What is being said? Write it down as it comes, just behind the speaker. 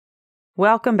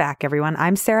Welcome back, everyone.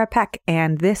 I'm Sarah Peck,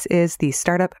 and this is the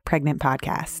Startup Pregnant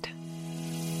Podcast.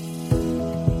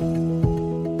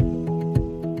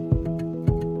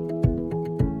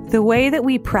 The way that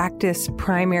we practice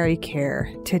primary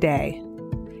care today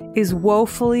is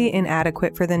woefully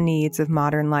inadequate for the needs of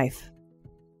modern life.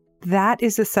 That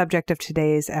is the subject of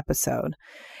today's episode.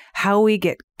 How we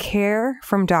get care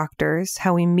from doctors,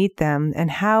 how we meet them,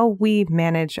 and how we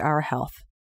manage our health.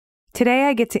 Today,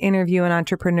 I get to interview an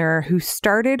entrepreneur who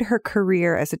started her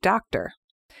career as a doctor.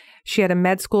 She had a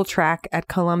med school track at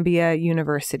Columbia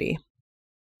University.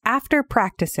 After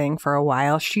practicing for a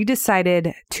while, she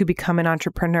decided to become an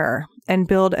entrepreneur and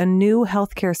build a new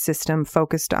healthcare system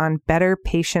focused on better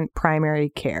patient primary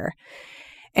care.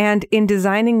 And in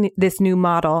designing this new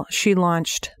model, she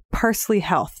launched Parsley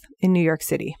Health in New York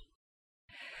City.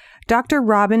 Dr.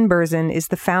 Robin Berzin is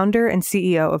the founder and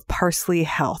CEO of Parsley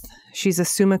Health. She's a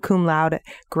summa cum laude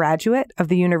graduate of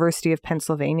the University of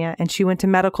Pennsylvania, and she went to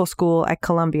medical school at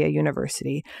Columbia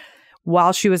University.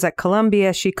 While she was at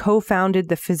Columbia, she co-founded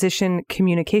the physician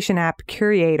communication app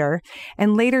Curator,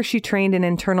 and later she trained in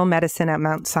internal medicine at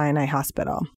Mount Sinai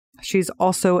Hospital. She's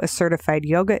also a certified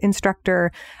yoga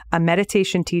instructor, a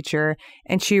meditation teacher,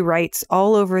 and she writes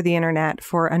all over the internet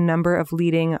for a number of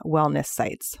leading wellness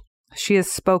sites. She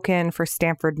has spoken for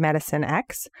Stanford Medicine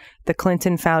X, the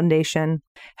Clinton Foundation,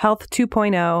 Health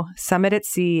 2.0, Summit at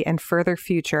Sea, and Further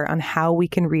Future on how we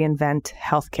can reinvent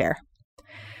healthcare.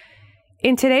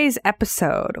 In today's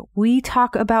episode, we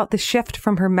talk about the shift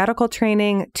from her medical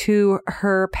training to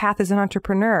her path as an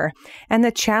entrepreneur and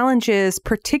the challenges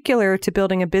particular to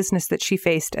building a business that she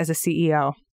faced as a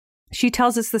CEO. She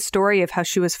tells us the story of how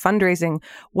she was fundraising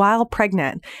while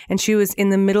pregnant, and she was in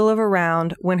the middle of a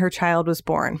round when her child was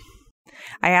born.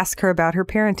 I ask her about her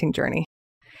parenting journey.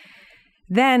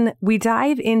 Then we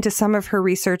dive into some of her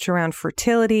research around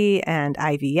fertility and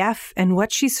IVF and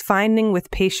what she's finding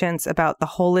with patients about the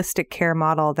holistic care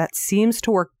model that seems to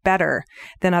work better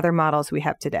than other models we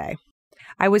have today.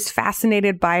 I was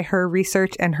fascinated by her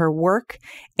research and her work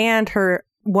and her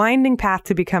winding path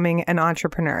to becoming an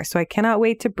entrepreneur. So I cannot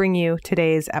wait to bring you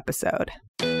today's episode.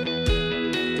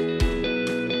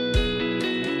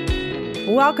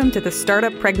 Welcome to the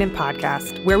Startup Pregnant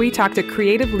Podcast, where we talk to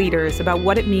creative leaders about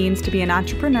what it means to be an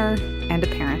entrepreneur and a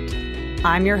parent.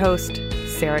 I'm your host,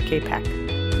 Sarah K. Peck.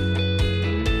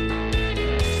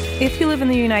 If you live in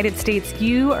the United States,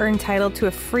 you are entitled to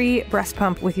a free breast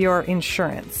pump with your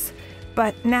insurance.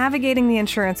 But navigating the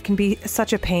insurance can be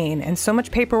such a pain, and so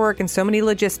much paperwork and so many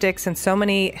logistics and so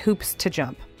many hoops to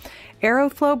jump.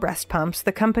 Aeroflow Breast Pumps,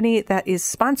 the company that is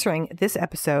sponsoring this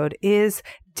episode, is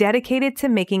dedicated to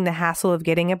making the hassle of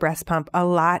getting a breast pump a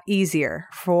lot easier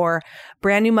for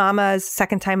brand new mamas,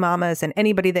 second-time mamas, and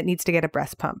anybody that needs to get a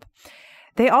breast pump.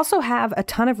 They also have a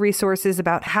ton of resources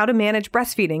about how to manage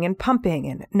breastfeeding and pumping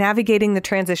and navigating the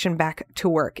transition back to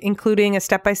work, including a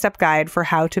step-by-step guide for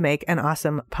how to make an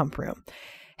awesome pump room.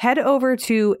 Head over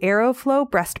to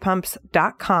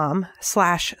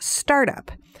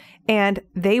aeroflowbreastpumps.com/startup. And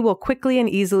they will quickly and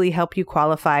easily help you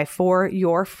qualify for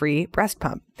your free breast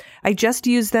pump. I just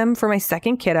used them for my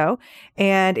second kiddo,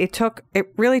 and it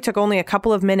really took only a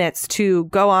couple of minutes to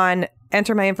go on,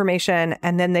 enter my information,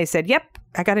 and then they said, yep,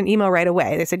 I got an email right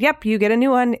away. They said, yep, you get a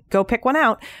new one, go pick one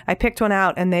out. I picked one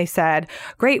out, and they said,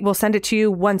 great, we'll send it to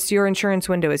you once your insurance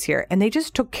window is here. And they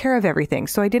just took care of everything.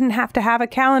 So I didn't have to have a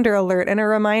calendar alert and a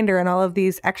reminder and all of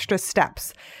these extra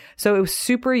steps. So it was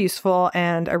super useful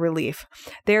and a relief.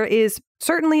 There is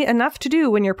certainly enough to do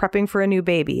when you're prepping for a new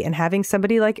baby, and having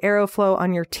somebody like Aeroflow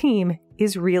on your team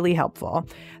is really helpful.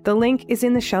 The link is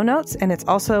in the show notes, and it's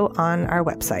also on our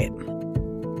website.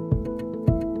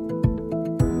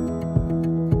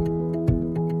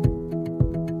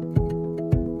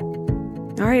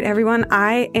 All right, everyone,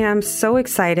 I am so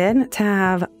excited to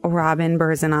have Robin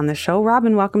Berzin on the show.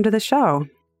 Robin, welcome to the show.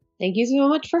 Thank you so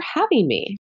much for having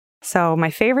me. So my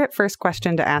favorite first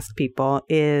question to ask people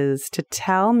is to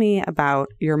tell me about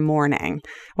your morning.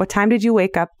 What time did you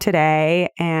wake up today,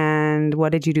 and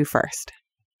what did you do first?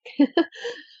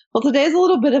 Well, today's a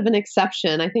little bit of an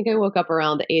exception. I think I woke up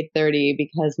around 8:30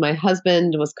 because my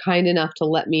husband was kind enough to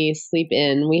let me sleep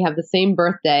in. We have the same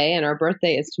birthday, and our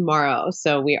birthday is tomorrow.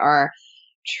 So we are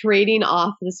trading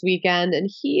off this weekend,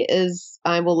 and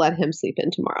I will let him sleep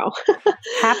in tomorrow.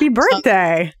 Happy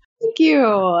birthday. Thank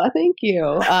you. Thank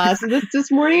you. So this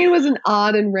morning was an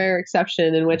odd and rare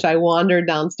exception in which I wandered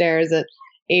downstairs at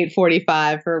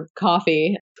 8:45 for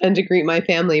coffee and to greet my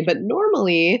family. But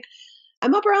normally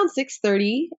I'm up around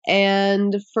 6:30,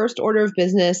 and first order of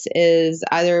business is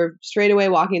either straight away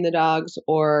walking the dogs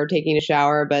or taking a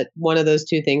shower. But one of those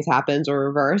two things happens, or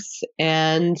reverse.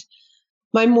 And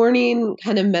My morning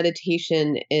kind of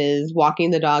meditation is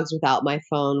walking the dogs without my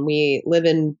phone. We live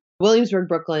in Williamsburg,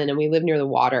 Brooklyn, and we live near the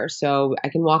water. So I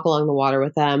can walk along the water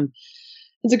with them.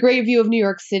 It's a great view of New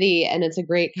York City, and it's a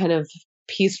great kind of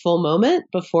peaceful moment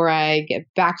before I get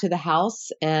back to the house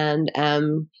and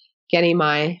am getting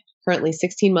my currently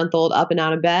 16-month-old up and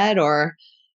out of bed, or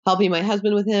helping my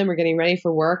husband with him, or getting ready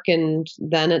for work. And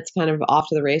then it's kind of off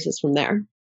to the races from there.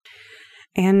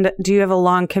 And do you have a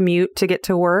long commute to get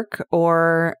to work,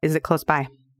 or is it close by?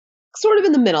 Sort of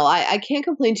in the middle. I can't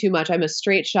complain too much. I'm a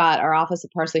straight shot. Our office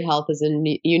at Parsley Health is in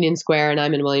Union Square, and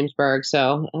I'm in Williamsburg.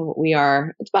 So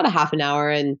it's about a half an hour.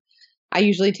 And I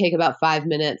usually take about 5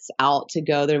 minutes out to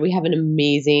go there. We have an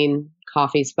amazing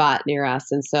coffee spot near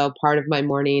us. And so part of my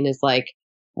morning is like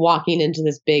walking into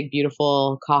this big,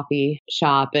 beautiful coffee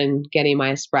shop and getting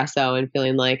my espresso and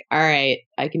feeling like, all right,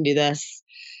 I can do this.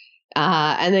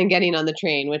 And then getting on the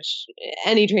train, which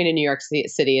any train in New York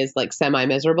City is like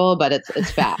semi-miserable, but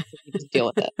it's fast. You just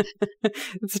deal with it.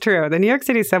 It's true. The New York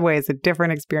City subway is a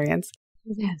different experience.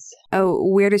 Yes. Oh,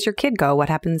 where does your kid go? What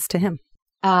happens to him?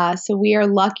 So we are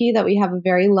lucky that we have a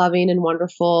very loving and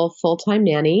wonderful full-time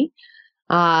nanny.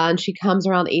 And she comes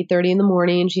around 8:30 in the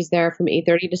morning. She's there from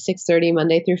 8:30 to 6:30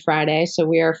 Monday through Friday. So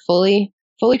we are fully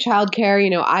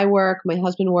childcare. I work, my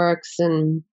husband works,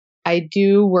 and I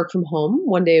do work from home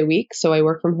 1 day a week. So I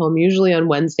work from home usually on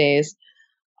Wednesdays.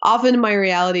 Often my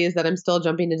reality is that I'm still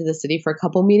jumping into the city for a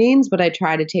couple meetings, but I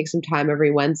try to take some time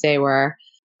every Wednesday where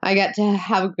I get to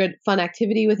have a good fun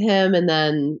activity with him. And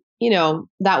then,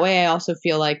 that way I also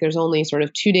feel like there's only sort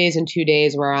of 2 days and 2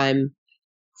 days where I'm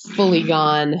fully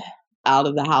gone out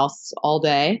of the house all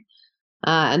day.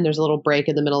 And there's a little break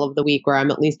in the middle of the week where I'm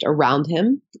at least around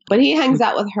him. But he hangs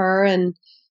out with her and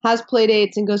has play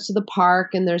dates and goes to the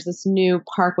park. And there's this new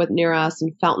park near us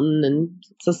and fountain, and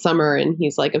it's the summer and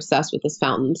he's like obsessed with this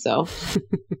fountain. So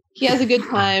he has a good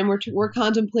time. We're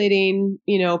contemplating,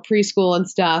 preschool and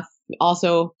stuff.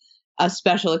 Also a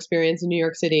special experience in New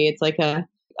York City. It's like a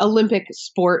Olympic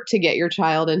sport to get your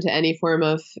child into any form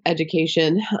of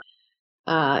education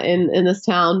in this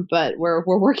town, but we're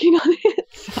working on it.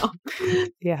 So.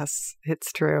 Yes,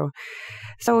 it's true.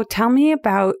 So tell me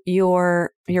about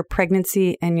your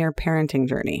pregnancy and your parenting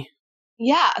journey.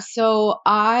 Yeah, so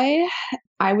I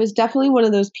was definitely one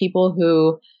of those people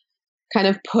who kind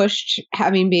of pushed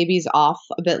having babies off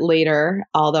a bit later,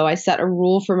 although I set a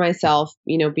rule for myself,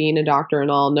 being a doctor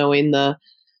and all, knowing the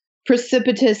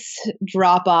precipitous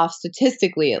drop off,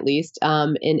 statistically at least,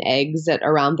 in eggs at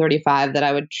around 35, that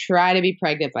I would try to be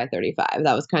pregnant by 35.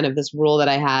 That was kind of this rule that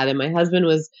I had. And my husband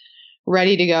was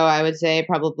ready to go, I would say,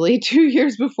 probably 2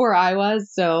 years before I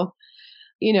was. So,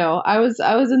 I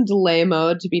was in delay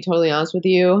mode, to be totally honest with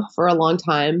you, for a long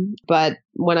time. But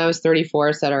when I was 34,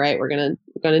 I said, all right, we're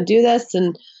gonna do this.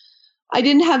 And I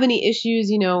didn't have any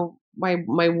issues.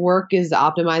 My work is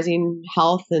optimizing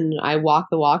health, and I walk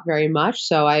the walk very much.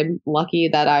 So I'm lucky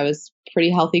that I was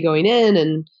pretty healthy going in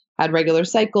and had regular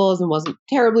cycles and wasn't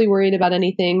terribly worried about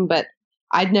anything. But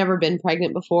I'd never been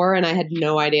pregnant before, and I had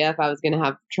no idea if I was going to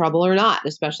have trouble or not,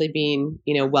 especially being,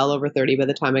 well over 30 by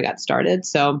the time I got started.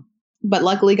 So, but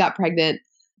luckily got pregnant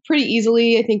pretty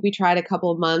easily. I think we tried a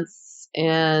couple of months,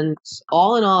 and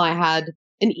all in all, I had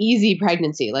an easy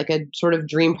pregnancy, like a sort of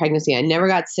dream pregnancy. I never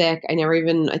got sick. I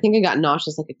think I got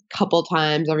nauseous like a couple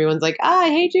times. Everyone's like, I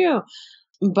hate you.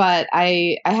 But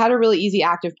I had a really easy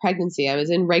active pregnancy. I was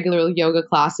in regular yoga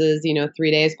classes,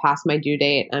 3 days past my due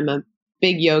date. I'm a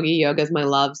big yogi. Yoga is my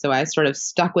love. So I sort of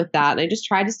stuck with that. And I just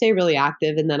tried to stay really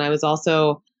active. And then I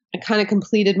kind of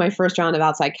completed my first round of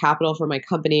outside capital for my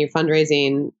company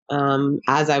fundraising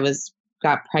as I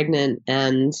got pregnant,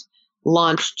 and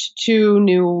launched 2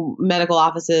 new medical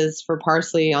offices for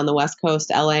Parsley on the West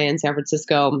Coast, LA and San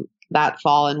Francisco, that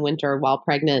fall and winter while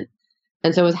pregnant.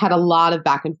 And so it had a lot of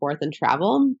back and forth and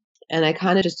travel. And I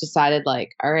kind of just decided,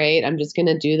 like, all right, I'm just going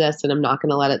to do this and I'm not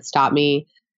going to let it stop me.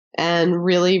 And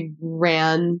really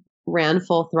ran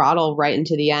full throttle right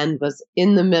into the end. Was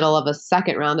in the middle of a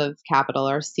second round of capital,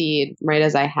 or seed, right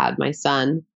as I had my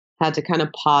son. Had to kind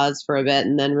of pause for a bit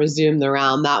and then resume the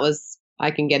round. I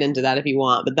can get into that if you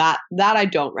want, but that I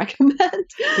don't recommend.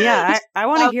 Yeah, I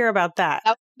want to hear about that.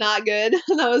 That was not good.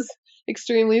 That was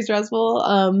extremely stressful.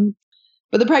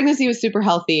 But the pregnancy was super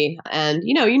healthy, and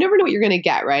you never know what you're going to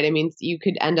get, right? I mean, you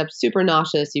could end up super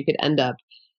nauseous, you could end up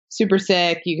super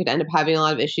sick, you could end up having a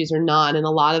lot of issues or not, and a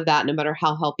lot of that, no matter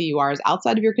how healthy you are, is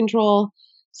outside of your control.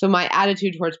 So my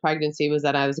attitude towards pregnancy was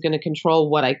that I was going to control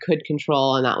what I could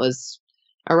control, and that was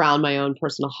around my own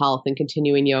personal health and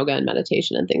continuing yoga and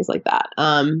meditation and things like that.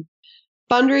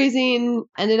 Fundraising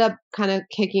ended up kind of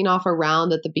kicking off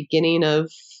around at the beginning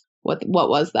of what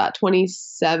was that?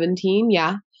 2017.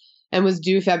 Yeah. And was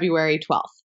due February 12th.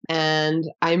 And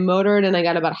I motored and I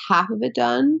got about half of it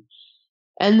done.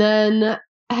 And then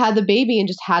I had the baby and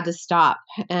just had to stop.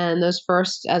 And those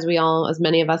first, as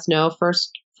many of us know,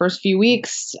 first few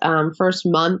weeks, first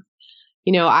month,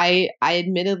 I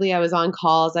admittedly, I was on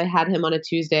calls. I had him on a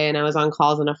Tuesday and I was on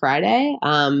calls on a Friday.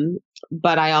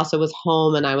 But I also was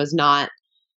home and I was not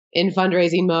in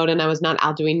fundraising mode and I was not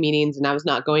out doing meetings and I was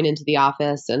not going into the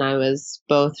office. And I was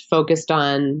both focused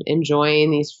on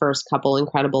enjoying these first couple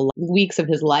incredible weeks of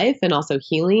his life and also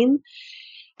healing.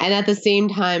 And at the same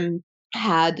time,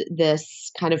 had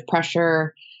this kind of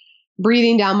pressure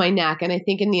breathing down my neck. And I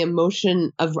think in the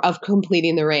emotion of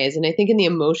completing the raise, and I think in the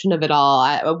emotion of it all,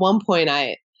 at one point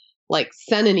I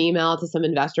sent an email to some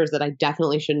investors that I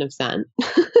definitely shouldn't have sent.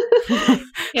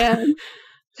 And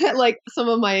some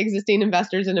of my existing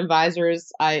investors and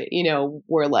advisors,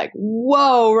 were like,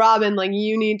 whoa, Robin,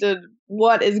 you need to,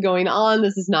 what is going on?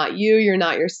 This is not you. You're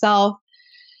not yourself.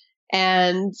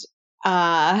 And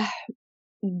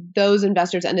those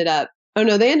investors ended up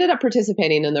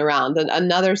participating in the round. And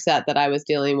another set that I was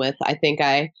dealing with, I think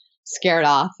I scared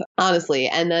off, honestly.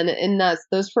 And then in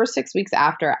those first 6 weeks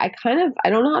after, I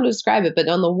don't know how to describe it, but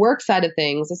on the work side of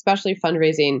things, especially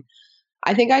fundraising,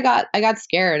 I think I got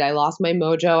scared. I lost my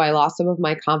mojo. I lost some of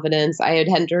my confidence. I had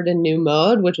entered a new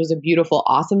mode, which was a beautiful,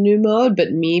 awesome new mode.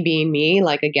 But me being me,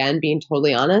 again, being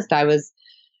totally honest, I was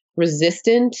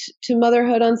resistant to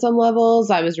motherhood on some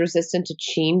levels. I was resistant to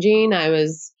changing. I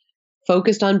was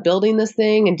focused on building this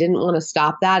thing and didn't want to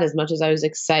stop that as much as I was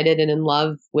excited and in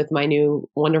love with my new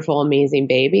wonderful, amazing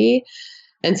baby.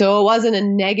 And so it wasn't a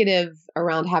negative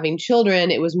around having children.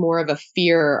 It was more of a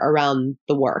fear around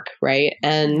the work, right?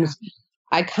 And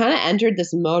I kind of entered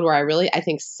this mode where I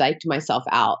think, psyched myself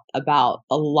out about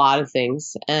a lot of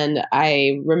things. And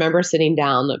I remember sitting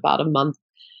down about a month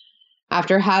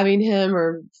after having him,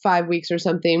 or 5 weeks or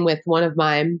something, with one of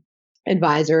my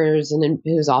advisors, and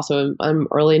who's also an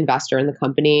early investor in the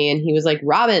company. And he was like,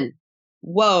 Robin,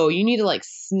 whoa, you need to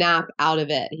snap out of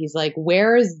it. He's like,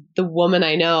 where is the woman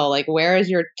I know? Where is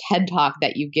your TED talk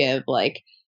that you give?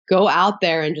 Go out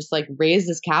there and just raise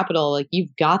this capital.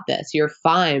 You've got this, you're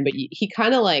fine. But he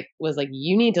kind of was like,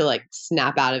 you need to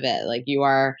snap out of it.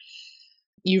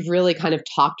 You've really kind of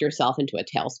talked yourself into a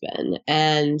tailspin.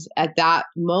 And at that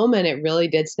moment, it really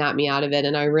did snap me out of it.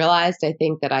 And I realized, I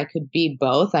think, that I could be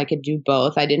both. I could do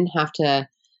both. I didn't have to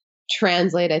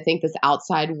translate, I think, this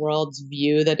outside world's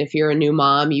view that if you're a new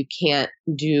mom, you can't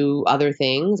do other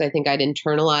things. I think I'd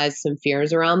internalized some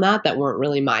fears around that weren't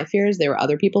really my fears. They were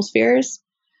other people's fears.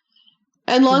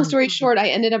 And long story short, I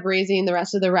ended up raising the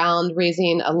rest of the round,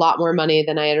 raising a lot more money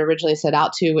than I had originally set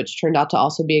out to, which turned out to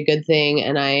also be a good thing.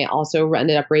 And I also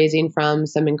ended up raising from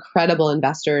some incredible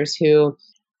investors who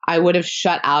I would have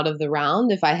shut out of the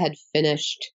round if I had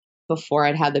finished before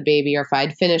I'd had the baby, or if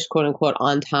I'd finished, quote unquote,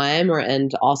 on time,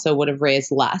 and also would have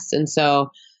raised less. And so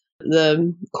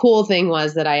the cool thing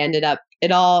was that I ended up,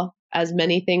 it all, as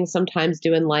many things sometimes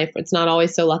do in life, it's not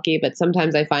always so lucky, but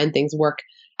sometimes I find things work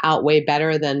out way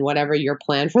better than whatever your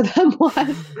plan for them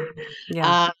was.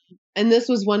 Yeah. And this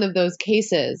was one of those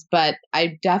cases, but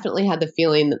I definitely had the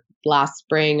feeling that last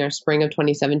spring, or spring of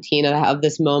 2017, of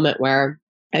this moment where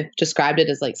I described it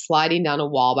as sliding down a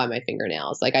wall by my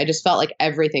fingernails. I just felt like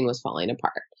everything was falling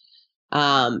apart.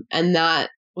 And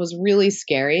that was really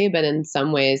scary, but in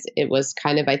some ways it was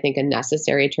kind of, I think, a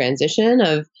necessary transition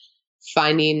of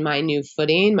finding my new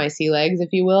footing, my sea legs, if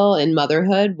you will, in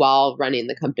motherhood while running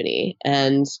the company.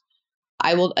 And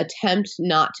I will attempt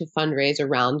not to fundraise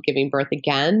around giving birth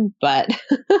again, but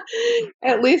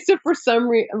at least if for some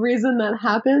reason that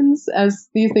happens, as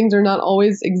these things are not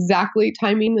always exactly,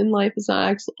 timing in life is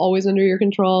not always under your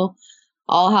control,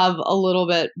 I'll have a little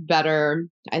bit better,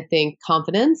 I think,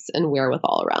 confidence and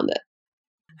wherewithal around it.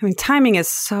 I mean, timing is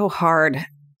so hard,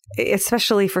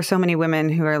 especially for so many women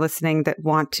who are listening that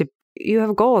you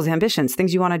have goals, ambitions,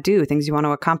 things you want to do, things you want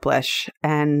to accomplish.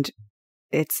 And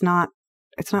it's not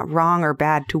wrong or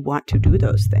bad to want to do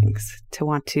those things, to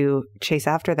want to chase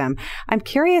after them. I'm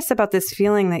curious about this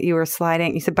feeling that you were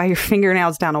sliding, you said, by your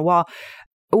fingernails down a wall.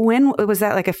 When was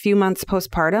that, a few months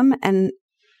postpartum? And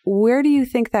where do you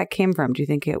think that came from? Do you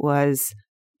think it was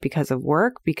because of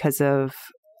work, because of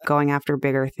going after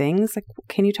bigger things?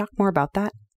 Can you talk more about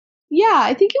that? Yeah,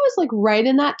 I think it was right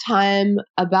in that time,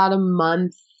 about a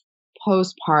month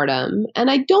postpartum. And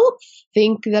I don't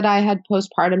think that I had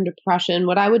postpartum depression.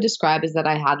 What I would describe is that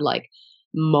I had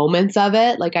moments of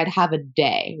it. I'd have a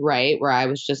day, right, where I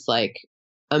was just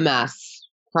a mess,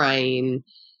 crying,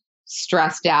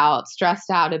 stressed out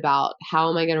about how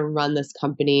am I going to run this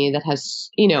company that has,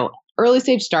 early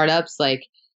stage startups,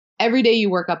 every day you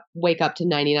wake up to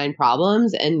 99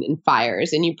 problems and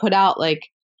fires, and you put out like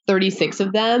 36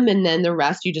 of them, and then the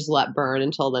rest you just let burn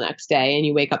until the next day, and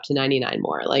you wake up to 99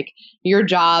 more. Like, your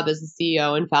job as a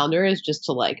CEO and founder is just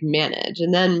to like manage.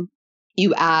 And then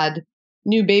you add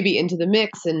new baby into the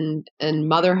mix, and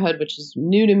motherhood, which is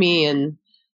new to me.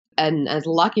 And as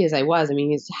lucky as I was, I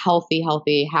mean, he's a healthy,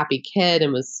 happy kid,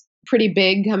 and was pretty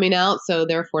big coming out. So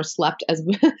therefore slept as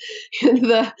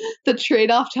the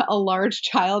trade-off to a large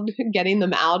child getting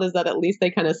them out is that at least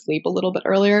they kind of sleep a little bit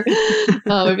earlier.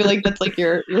 I feel like that's like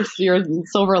your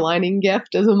silver lining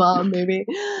gift as a mom, maybe.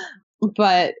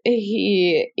 But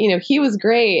he was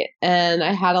great, and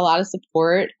I had a lot of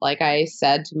support. Like I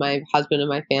said to my husband and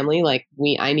my family, like,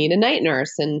 I need a night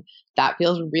nurse, and that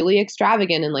feels really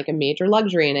extravagant and like a major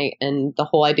luxury. And the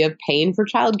whole idea of paying for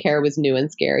childcare was new and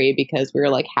scary, because we were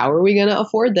like, how are we going to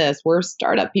afford this? We're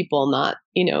startup people, not,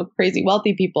 crazy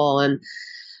wealthy people. And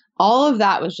all of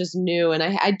that was just new. And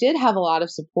I did have a lot of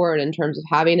support in terms of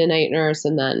having a night nurse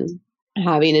and then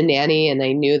having a nanny. And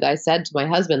I knew that I said to my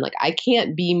husband, like, I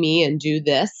can't be me and do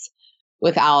this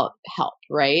without help.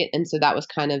 Right. And so that was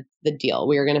kind of the deal.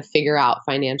 We were going to figure out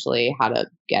financially how to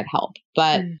get help.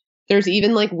 But there's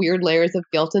even like weird layers of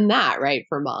guilt in that, right,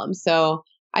 for moms. So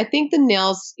I think the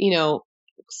nails,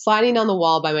 sliding down the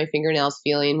wall by my fingernails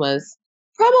feeling was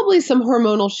probably some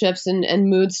hormonal shifts and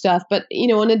mood stuff. But,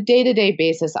 on a day-to-day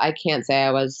basis, I can't say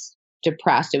I was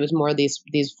depressed. It was more these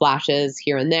flashes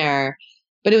here and there.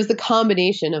 But it was the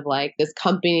combination of like this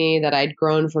company that I'd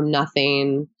grown from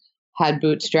nothing, had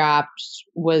bootstrapped,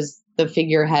 was the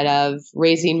figurehead of,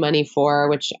 raising money for,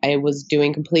 which I was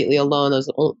doing completely alone.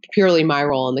 That was purely my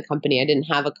role in the company. I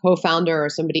didn't have a co-founder or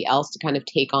somebody else to kind of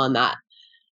take on that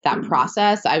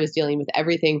process. I was dealing with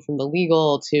everything from the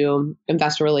legal to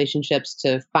investor relationships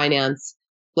to finance,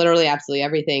 literally absolutely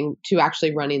everything, to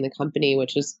actually running the company,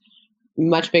 which is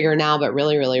much bigger now, but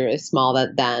really, really, really small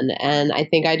then. And I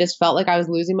think I just felt like I was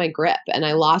losing my grip, and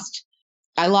I lost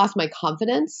my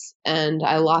confidence, and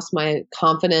I lost my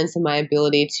confidence in my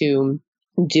ability to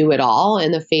do it all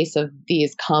in the face of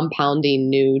these compounding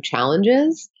new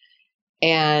challenges.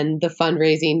 And the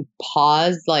fundraising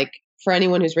pause, like, for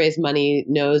anyone who's raised money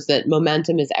knows that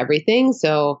momentum is everything.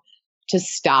 So to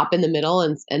stop in the middle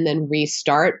and then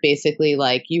restart, basically,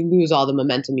 like, you lose all the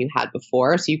momentum you had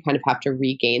before. So you kind of have to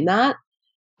regain that.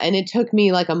 And it took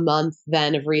me like a month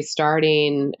then of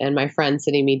restarting, and my friend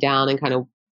sitting me down and kind of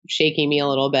shaking me a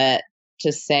little bit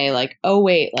to say, like, oh,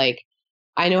 wait, like,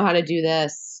 I know how to do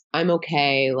this. I'm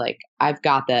okay. Like, I've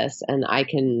got this, and I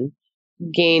can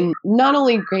regain,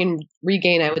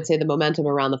 I would say, the momentum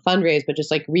around the fundraise, but just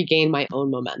like regain my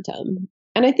own momentum.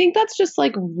 And I think that's just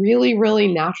like really, really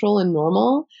natural and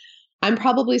normal. I'm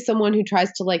probably someone who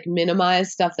tries to like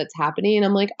minimize stuff that's happening. And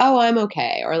I'm like, oh, I'm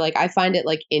okay. Or like, I find it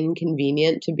like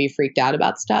inconvenient to be freaked out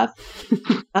about stuff.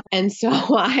 And so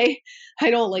I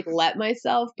don't like let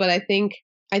myself, but I think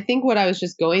what I was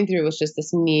just going through was just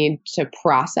this need to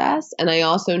process. And I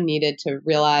also needed to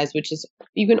realize, which is,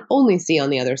 you can only see on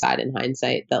the other side in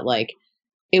hindsight, that like,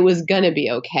 it was going to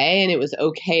be okay. And it was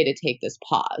okay to take this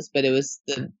pause, but it was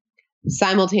the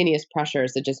simultaneous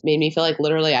pressures that just made me feel like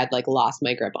literally I'd like lost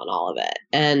my grip on all of it.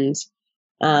 And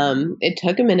it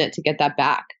took a minute to get that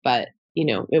back, but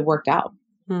it worked out.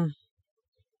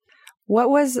 What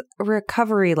was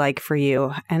recovery like for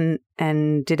you?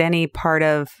 And did any part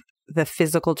of the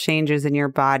physical changes in your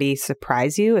body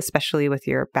surprise you, especially with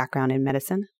your background in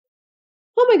medicine?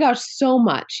 Oh my gosh, so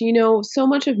much. So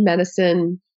much of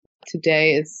medicine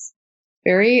today is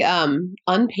very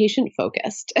unpatient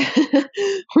focused.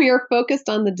 We are focused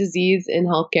on the disease in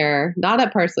healthcare, not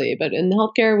at Parsley, but in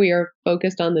healthcare, we are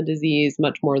focused on the disease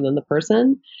much more than the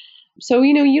person. So,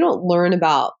 you don't learn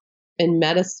about in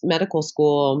medical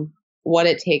school what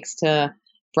it takes to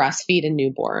breastfeed a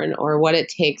newborn or what it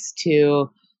takes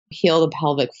to heal the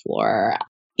pelvic floor.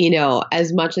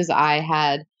 As much as I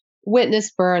had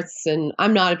witnessed births, and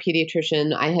I'm not a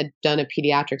pediatrician, I had done a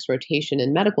pediatrics rotation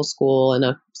in medical school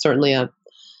and certainly a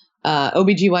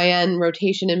OBGYN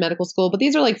rotation in medical school, but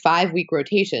these are like 5-week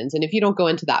rotations. And if you don't go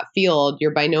into that field,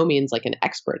 you're by no means like an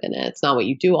expert in it. It's not what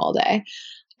you do all day.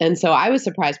 And so I was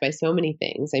surprised by so many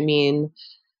things. I mean,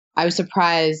 I was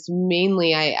surprised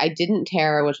mainly I didn't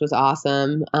tear, which was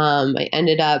awesome. I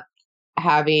ended up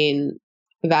having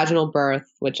a vaginal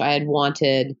birth, which I had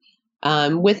wanted,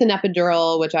 with an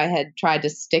epidural, which I had tried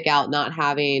to stick out not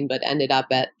having, but ended up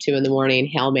at 2 a.m,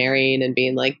 Hail Marying and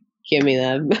being like, give me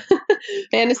the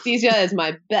anesthesia is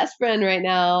my best friend right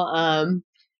now.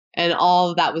 And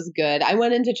all of that was good. I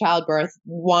went into childbirth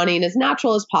wanting as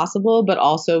natural as possible, but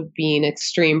also being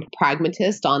extreme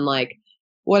pragmatist on like,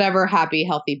 whatever happy,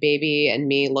 healthy baby and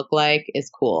me look like is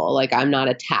cool. Like I'm not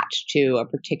attached to a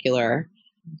particular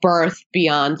birth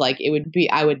beyond like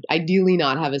I would ideally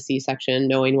not have a C-section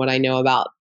knowing what I know about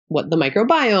what the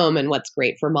microbiome and what's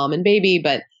great for mom and baby.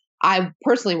 But I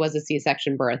personally was a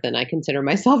C-section birth and I consider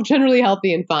myself generally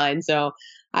healthy and fine. So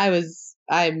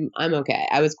I'm okay.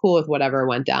 I was cool with whatever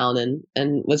went down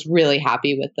and was really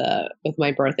happy with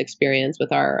my birth experience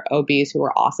with our OBs who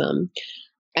were awesome.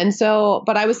 And so,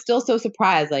 but I was still so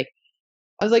surprised. Like,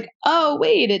 I was like, oh,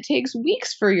 wait, it takes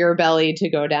weeks for your belly to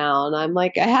go down. I'm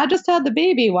like, I had just had the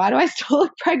baby. Why do I still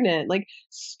look pregnant? Like,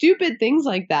 stupid things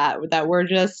like that were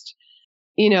just,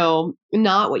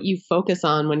 not what you focus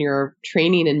on when you're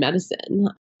training in medicine.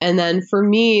 And then for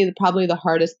me, probably the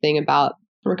hardest thing about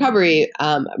recovery,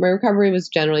 my recovery was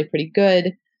generally pretty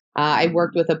good. I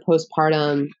worked with a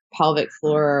postpartum pelvic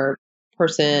floor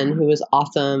person who was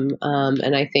awesome.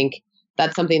 And I think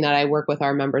that's something that I work with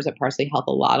our members at Parsley Health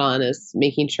a lot on, is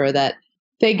making sure that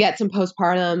they get some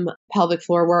postpartum pelvic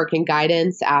floor work and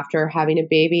guidance after having a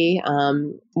baby,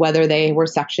 whether they were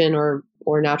section or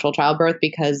natural childbirth,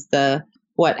 because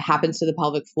what happens to the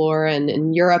pelvic floor. And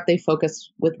in Europe, they focus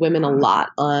with women a lot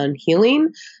on healing.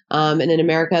 And in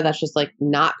America, that's just like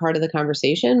not part of the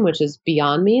conversation, which is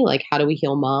beyond me. Like, how do we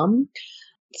heal mom?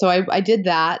 So I did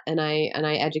that, and I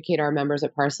educate our members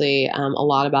at Parsley a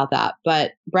lot about that.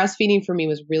 But breastfeeding for me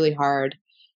was really hard.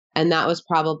 And that was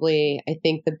probably, I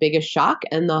think, the biggest shock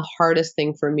and the hardest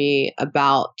thing for me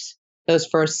about those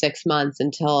first 6 months,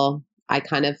 until I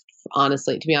kind of,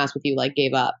 honestly, to be honest with you, like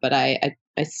gave up. But I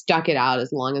stuck it out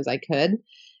as long as I could.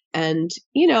 And,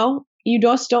 you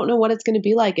just don't know what it's going to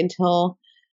be like until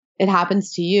it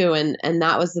happens to you. And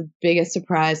that was the biggest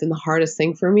surprise and the hardest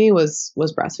thing for me was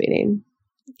breastfeeding.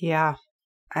 Yeah.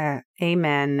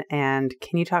 Amen. And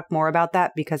can you talk more about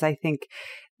that? Because I think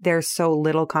there's so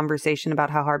little conversation about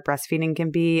how hard breastfeeding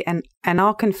can be. And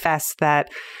I'll confess that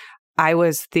I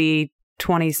was the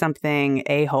 20-something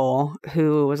a-hole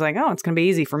who was like, oh, it's going to be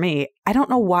easy for me. I don't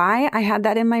know why I had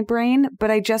that in my brain, but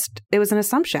it was an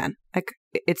assumption. Like,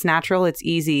 it's natural, it's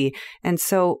easy. And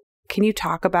so can you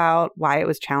talk about why it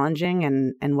was challenging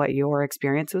and what your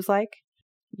experience was like?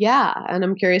 Yeah. And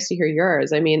I'm curious to hear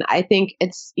yours. I mean, I think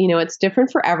it's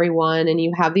different for everyone. And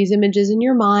you have these images in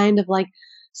your mind of like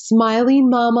smiling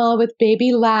mama with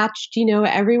baby latched,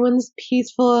 everyone's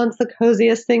peaceful. It's the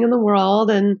coziest thing in the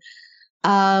world. And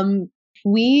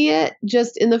we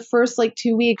just, in the first like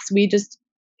 2 weeks,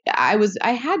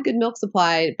 I had good milk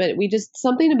supply, but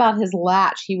something about his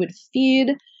latch, he would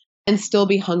feed and still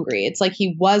be hungry. It's like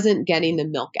he wasn't getting the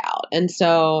milk out. And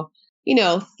so,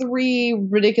 3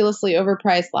 ridiculously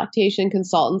overpriced lactation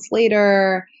consultants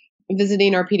later,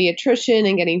 visiting our pediatrician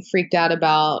and getting freaked out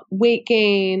about weight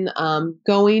gain,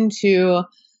 going to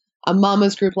a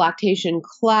mama's group lactation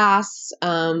class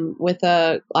with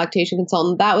a lactation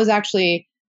consultant. That was actually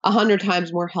 100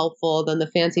 times more helpful than the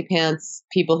fancy pants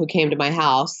people who came to my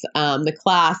house. The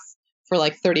class for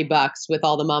like $30 with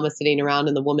all the mamas sitting around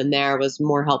and the woman there was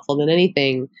more helpful than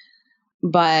anything.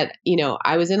 But,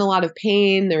 I was in a lot of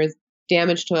pain. There was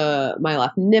damage to my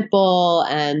left nipple,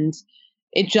 and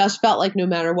it just felt like no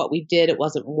matter what we did, it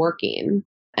wasn't working.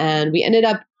 And we ended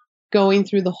up going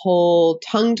through the whole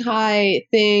tongue tie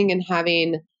thing and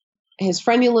having his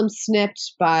frenulum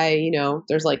snipped by,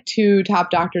 there's like 2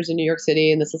 top doctors in New York City,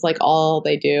 and this is like all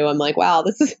they do. I'm like, wow,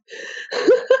 this is,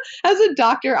 as a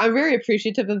doctor, I'm very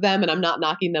appreciative of them, and I'm not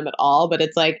knocking them at all, but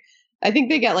it's like, I think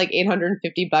they get like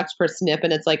 $850 per snip,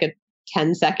 and it's like a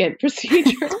 10-second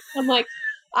procedure. I'm like,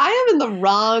 I am in the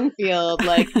wrong field.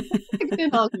 Like,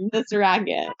 on this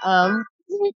racket. I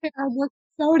worked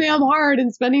so damn hard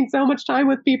and spending so much time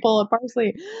with people at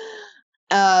Parsley.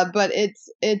 But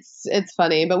it's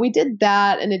funny. But we did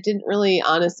that, and it didn't really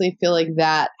honestly feel like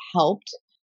that helped.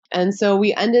 And so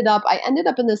I ended up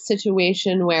in this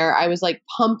situation where I was like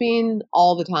pumping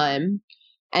all the time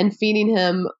and feeding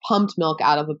him pumped milk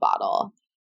out of a bottle.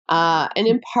 And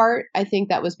in part, I think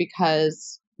that was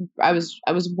because I was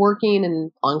working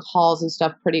and on calls and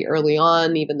stuff pretty early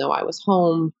on, even though I was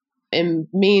home, and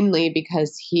mainly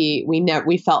because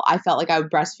I felt like I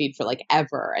would breastfeed for like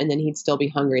ever, and then he'd still be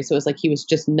hungry. So it was like he was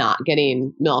just not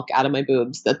getting milk out of my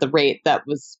boobs at the rate that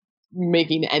was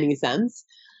making any sense.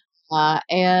 But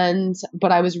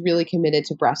I was really committed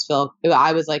to breast milk.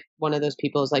 I was like one of those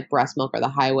people who's like breast milk or the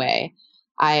highway.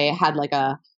 I had like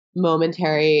a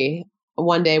momentary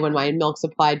one day when my milk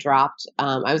supply dropped.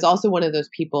 I was also one of those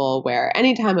people where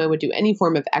anytime I would do any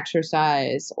form of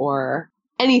exercise or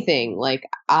anything, like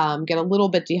get a little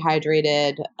bit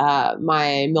dehydrated,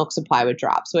 my milk supply would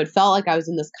drop. So it felt like I was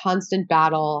in this constant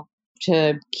battle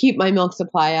to keep my milk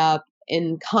supply up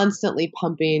and constantly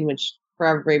pumping, which for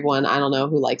everyone, I don't know,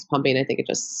 who likes pumping. I think it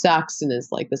just sucks and is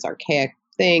like this archaic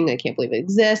thing. I can't believe it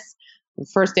exists. The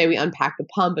first day we unpacked the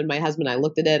pump and my husband and I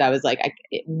looked at it, I was like,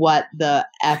 what the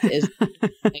F is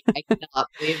like, I cannot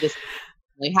believe this is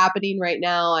really happening right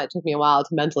now. It took me a while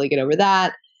to mentally get over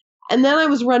that. And then I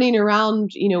was running around,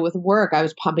 with work. I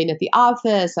was pumping at the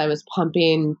office. I was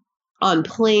pumping on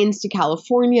planes to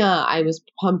California. I was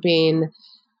pumping.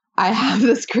 I have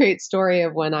this great story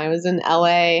of when I was in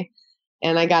LA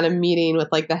and I got a meeting with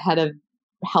like the head of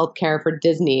healthcare for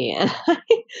Disney. And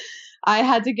I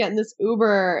had to get in this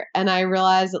Uber and I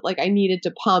realized that like I needed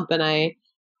to pump, and I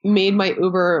made my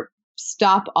Uber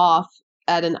stop off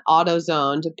at an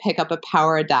AutoZone to pick up a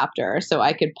power adapter so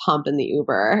I could pump in the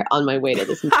Uber on my way to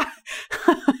this meeting.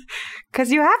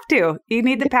 Because you have to. You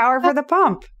need the power for the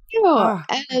pump. Oh.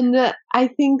 And I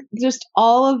think just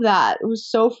all of that was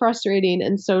so frustrating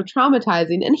and so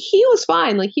traumatizing. And he was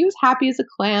fine. Like he was happy as a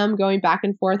clam going back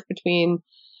and forth between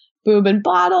boob and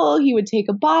bottle. He would take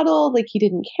a bottle. Like he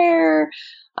didn't care.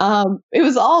 It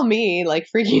was all me like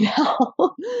freaking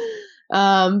out.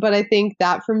 But I think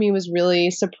that for me was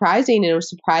really surprising. And it was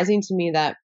surprising to me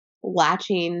that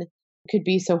latching could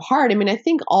be so hard. I mean, I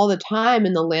think all the time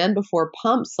in the land before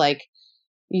pumps, like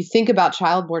you think about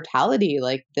child mortality,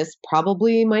 like this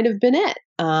probably might have been it.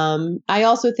 I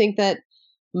also think that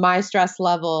my stress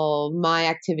level, my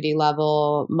activity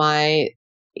level, my,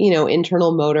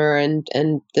 internal motor, and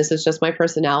this is just my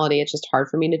personality. It's just hard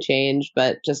for me to change,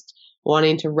 but just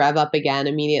wanting to rev up again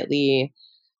immediately,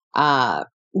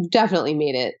 definitely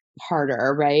made it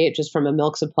harder, right? Just from a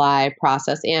milk supply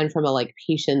process and from a like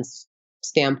patience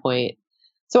standpoint.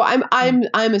 So I'm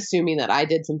assuming that I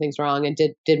did some things wrong and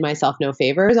did myself no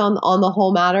favors on the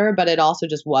whole matter, but it also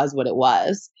just was what it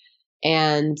was.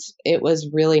 And it was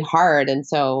really hard. And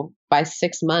so by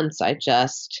 6 months,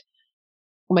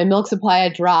 my milk supply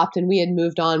had dropped and we had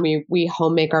moved on. We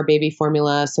home make our baby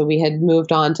formula. So we had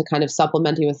moved on to kind of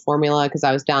supplementing with formula because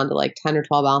I was down to like 10 or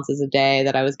 12 ounces a day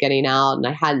that I was getting out, and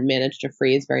I hadn't managed to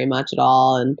freeze very much at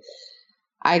all. And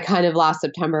I kind of last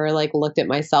September, like looked at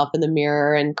myself in the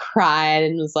mirror and cried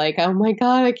and was like, oh my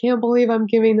God, I can't believe I'm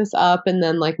giving this up. And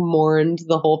then like mourned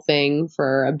the whole thing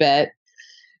for a bit.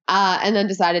 And then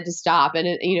decided to stop. And,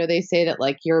 they say that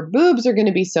like your boobs are going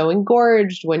to be so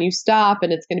engorged when you stop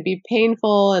and it's going to be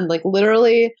painful. And like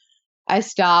literally I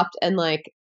stopped and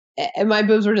like, and my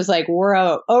boobs were just like, we're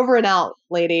over and out,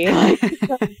 lady. Like,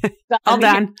 all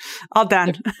done.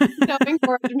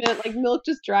 Encouragement, like milk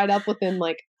just dried up within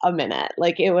like a minute.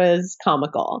 Like it was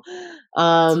comical.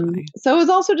 So it was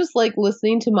also just like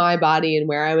listening to my body and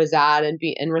where I was at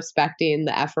and respecting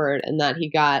the effort, and that he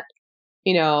got,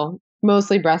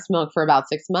 mostly breast milk for about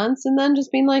 6 months, and then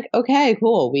just being like, okay,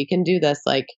 cool, we can do this.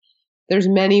 Like there's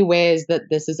many ways that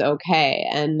this is okay.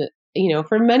 And,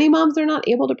 for many moms, they're not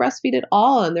able to breastfeed at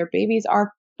all and their babies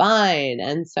are fine.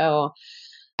 And so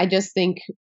I just think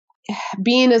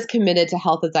being as committed to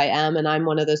health as I am, and I'm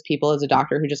one of those people as a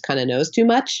doctor who just kind of knows too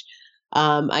much,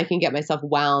 I can get myself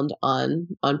wound on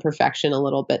perfection a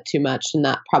little bit too much. And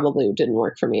that probably didn't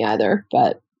work for me either,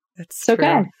 but it's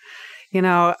okay.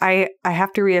 I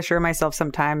have to reassure myself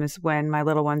sometimes when my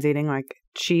little one's eating like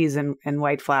cheese and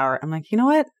white flour. I'm like, you know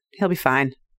what? He'll be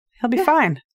fine. He'll be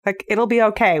fine. Like, it'll be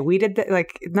okay. We did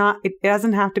it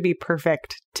doesn't have to be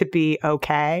perfect to be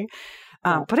okay.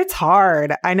 But it's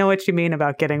hard. I know what you mean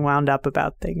about getting wound up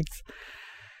about things.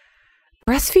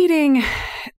 Breastfeeding,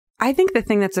 I think the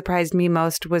thing that surprised me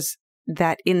most was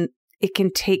that it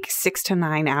can take 6 to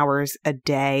 9 hours a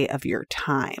day of your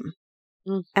time.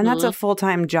 Mm-hmm. And that's a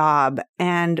full-time job.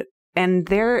 And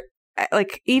they're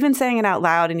like, even saying it out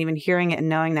loud and even hearing it and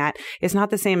knowing that is not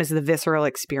the same as the visceral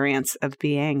experience of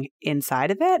being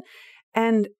inside of it.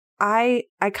 And I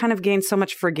kind of gained so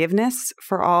much forgiveness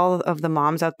for all of the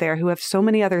moms out there who have so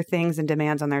many other things and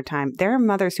demands on their time. There are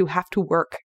mothers who have to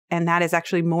work, and that is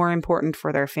actually more important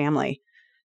for their family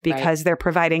because they're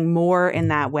providing more in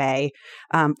that way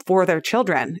for their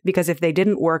children. Because if they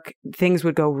didn't work, things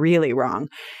would go really wrong.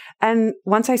 And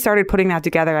once I started putting that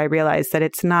together, I realized that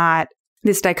it's not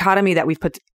this dichotomy that we've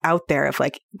put out there of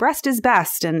like breast is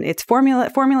best and it's formula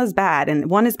is bad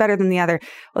and one is better than the other.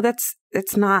 Well,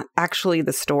 it's not actually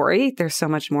the story. There's so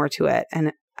much more to it.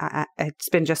 And it's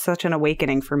been just such an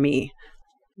awakening for me.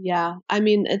 Yeah. I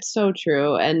mean, it's so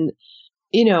true. And,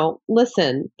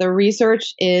 listen, the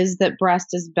research is that breast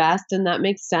is best, and that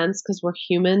makes sense because we're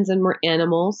humans and we're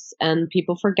animals, and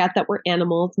people forget that we're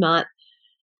animals, not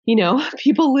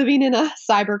people living in a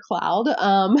cyber cloud.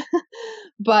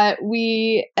 But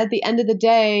we, at the end of the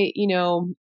day,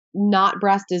 not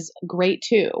breast is great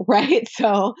too, right?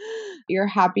 So your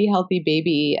happy, healthy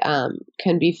baby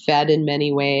can be fed in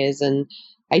many ways. And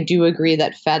I do agree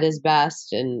that fed is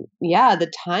best. And yeah,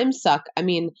 the times suck. I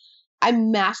mean, I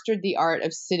mastered the art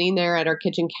of sitting there at our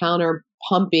kitchen counter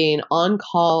pumping on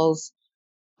calls,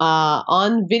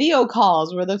 on video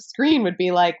calls where the screen would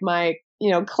be like my,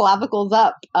 clavicles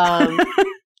up,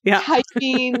 Yeah.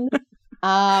 typing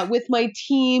with my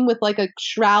team with like a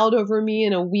shroud over me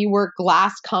in a WeWork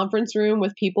glass conference room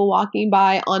with people walking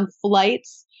by on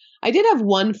flights. I did have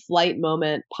one flight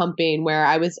moment pumping where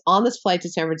I was on this flight to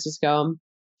San Francisco.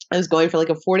 I was going for like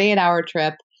a 48-hour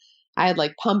trip. I had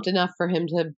like pumped enough for him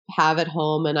to have at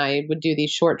home, and I would do these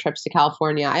short trips to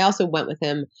California. I also went with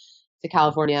him to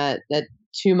California at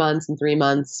 2 months and 3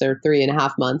 months or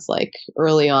 3.5 months, like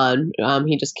early on.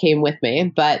 He just came with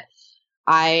me, but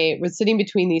I was sitting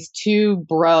between these two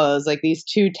bros, like these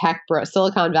two tech bros,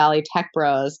 Silicon Valley tech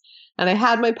bros. And I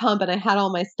had my pump and I had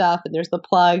all my stuff, and there's the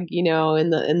plug, in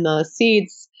the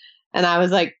seats. And I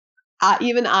was like,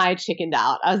 even I chickened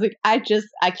out. I was like, I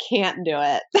can't do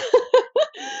it.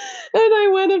 And I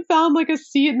went and found like a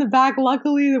seat in the back.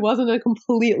 Luckily, it wasn't a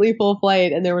completely full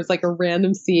flight, and there was like a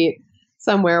random seat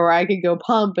somewhere where I could go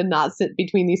pump and not sit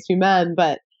between these two men.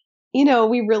 But,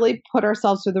 we really put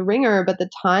ourselves through the ringer, but the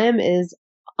time is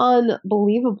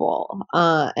unbelievable.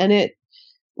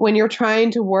 When you're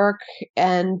trying to work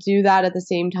and do that at the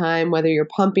same time, whether you're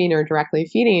pumping or directly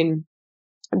feeding,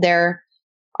 there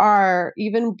are,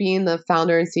 even being the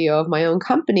founder and CEO of my own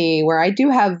company, where I do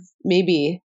have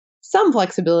maybe some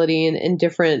flexibility in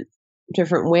different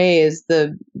ways,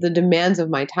 the demands of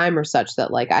my time are such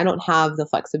that like I don't have the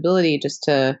flexibility just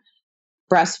to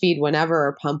breastfeed whenever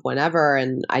or pump whenever.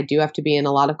 And I do have to be in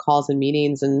a lot of calls and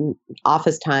meetings and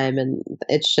office time. And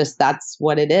it's just, that's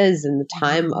what it is. And the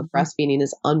time of breastfeeding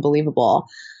is unbelievable.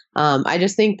 I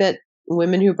just think that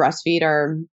women who breastfeed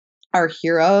are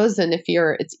heroes. And if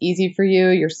it's easy for you,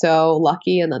 you're so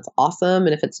lucky, and that's awesome.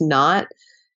 And if it's not,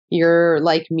 you're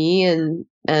like me, and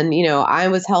I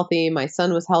was healthy, my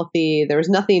son was healthy. There was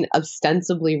nothing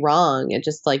ostensibly wrong. It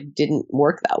just like didn't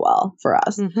work that well for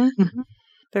us. Mm-hmm, mm-hmm.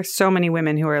 There's so many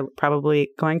women who are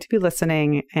probably going to be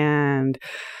listening and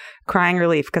crying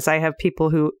relief, because I have people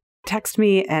who text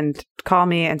me and call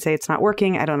me and say, it's not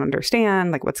working. I don't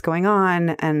understand, like, what's going on.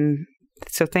 And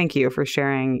so thank you for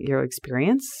sharing your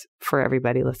experience for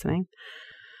everybody listening.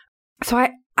 So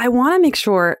I want to make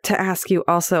sure to ask you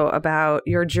also about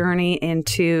your journey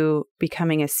into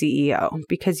becoming a CEO,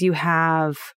 because you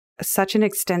have such an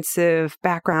extensive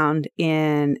background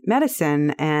in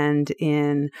medicine and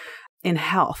in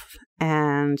health,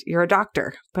 and you're a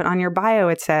doctor, but on your bio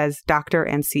it says doctor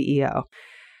and CEO.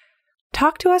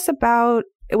 Talk to us about,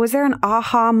 was there an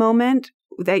aha moment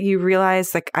that you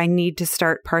realized, like, I need to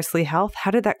start Parsley Health?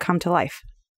 How did that come to life?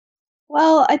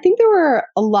 Well, I think there were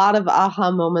a lot of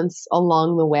aha moments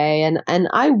along the way. And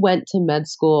I went to med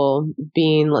school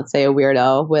being, let's say, a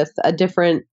weirdo with a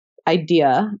different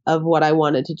idea of what I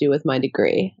wanted to do with my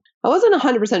degree. I wasn't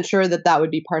 100% sure that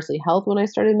would be Parsley Health when I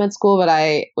started med school, but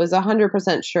I was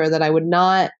 100% sure that I would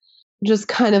not just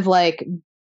kind of like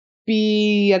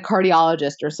be a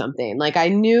cardiologist or something. Like, I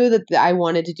knew that I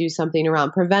wanted to do something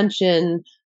around prevention,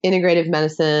 integrative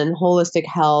medicine, holistic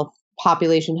health,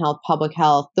 population health, public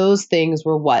health. Those things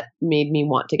were what made me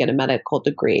want to get a medical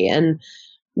degree. And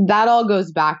that all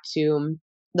goes back to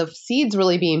the seeds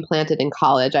really being planted in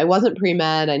college. I wasn't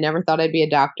pre-med. I never thought I'd be a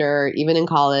doctor, even in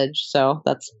college. So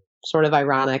that's sort of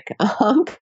ironic,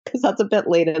 because that's a bit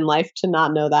late in life to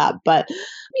not know that. But,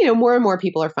 more and more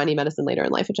people are finding medicine later in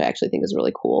life, which I actually think is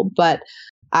really cool. But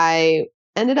I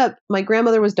ended up, my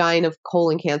grandmother was dying of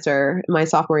colon cancer in my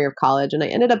sophomore year of college. And I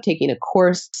ended up taking a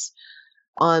course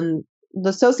on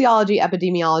the sociology,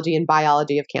 epidemiology, and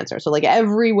biology of cancer. So like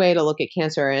every way to look at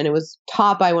cancer. And it was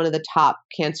taught by one of the top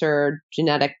cancer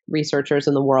genetic researchers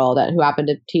in the world who happened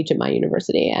to teach at my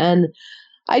university. And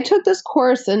I took this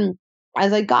course, and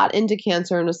as I got into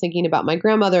cancer and was thinking about my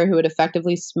grandmother, who had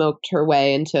effectively smoked her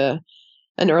way into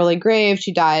an early grave,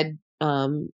 she died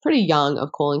pretty young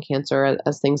of colon cancer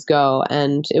as things go.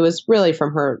 And it was really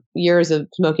from her years of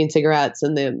smoking cigarettes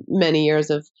and the many years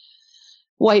of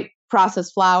white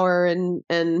processed flour and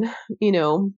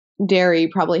dairy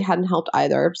probably hadn't helped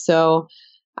either. So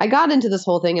I got into this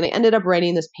whole thing, and I ended up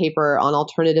writing this paper on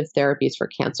alternative therapies for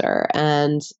cancer,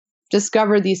 and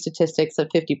discovered these statistics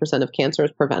that 50% of cancer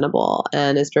is preventable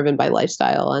and is driven by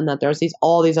lifestyle, and that there's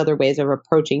all these other ways of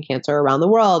approaching cancer around the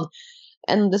world.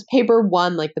 And this paper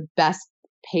won like the best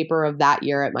paper of that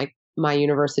year at my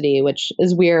university, which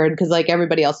is weird because like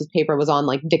everybody else's paper was on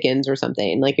like Dickens or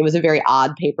something. Like it was a very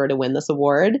odd paper to win this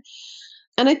award.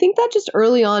 And I think that just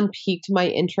early on piqued my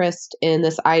interest in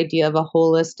this idea of a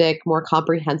holistic, more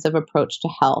comprehensive approach to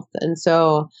health. And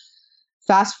so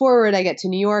Fast forward, I get to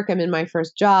New York. I'm in my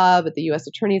first job at the U.S.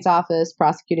 Attorney's Office,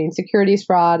 prosecuting securities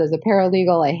fraud as a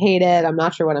paralegal. I hate it. I'm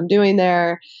not sure what I'm doing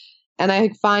there. And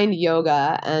I find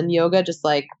yoga, and yoga just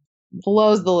like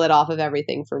blows the lid off of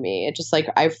everything for me. It just like,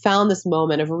 I found this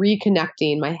moment of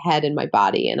reconnecting my head and my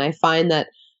body. And I find that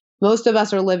most of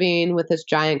us are living with this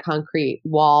giant concrete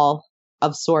wall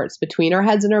of sorts between our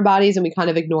heads and our bodies, and we kind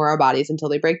of ignore our bodies until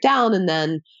they break down, and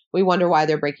then we wonder why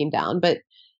they're breaking down. But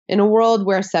in a world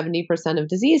where 70% of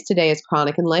disease today is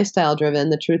chronic and lifestyle driven,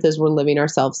 the truth is we're living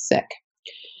ourselves sick.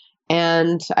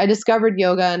 And I discovered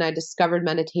yoga and I discovered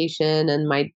meditation, and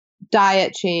my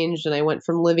diet changed, and I went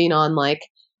from living on like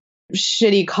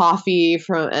shitty coffee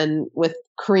and with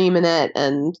cream in it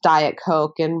and Diet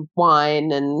Coke and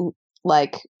wine and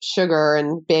like sugar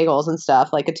and bagels and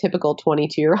stuff, like a typical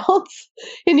 22-year-old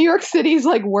in New York City's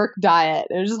like work diet.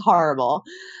 It was just horrible,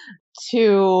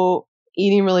 to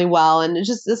eating really well. And it's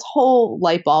just this whole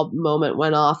light bulb moment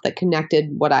went off that connected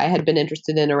what I had been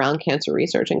interested in around cancer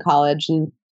research in college.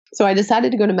 And so I decided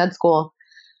to go to med school,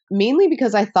 mainly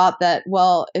because I thought that,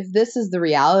 well, if this is the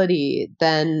reality,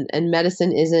 then, and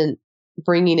medicine isn't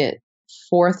bringing it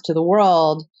forth to the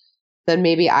world, then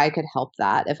maybe I could help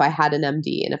that if I had an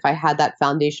MD and if I had that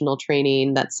foundational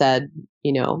training that said,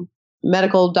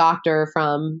 medical doctor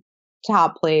from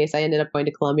top place. I ended up going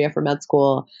to Columbia for med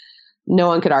school. No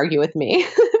one could argue with me,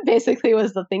 basically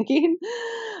was the thinking.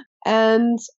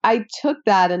 And I took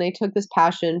that, and I took this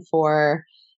passion for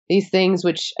these things,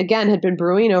 which again had been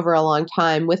brewing over a long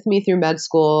time, with me through med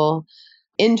school,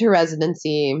 into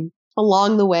residency.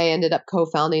 Along the way, ended up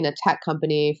co-founding a tech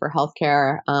company for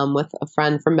healthcare with a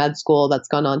friend from med school that's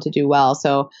gone on to do well.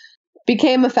 So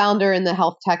became a founder in the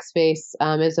health tech space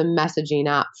as a messaging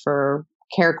app for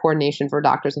care coordination for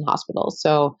doctors and hospitals.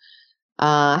 So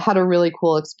had a really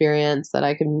cool experience that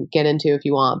I can get into if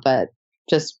you want, but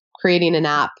just creating an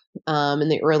app in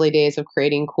the early days of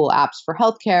creating cool apps for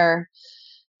healthcare,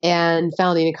 and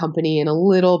founding a company, and a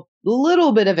little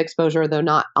bit of exposure, though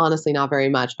not very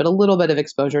much, but a little bit of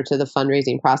exposure to the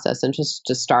fundraising process and just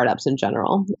to startups in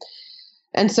general.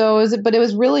 And so it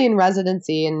was really in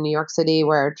residency in New York City,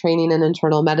 where training in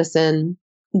internal medicine,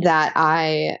 that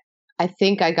I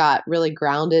think I got really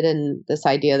grounded in this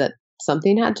idea that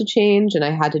something had to change, and I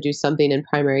had to do something in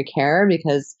primary care,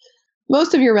 because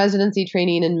most of your residency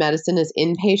training in medicine is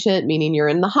inpatient, meaning you're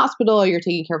in the hospital, you're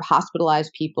taking care of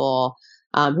hospitalized people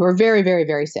who are very, very,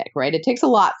 very sick, right? It takes a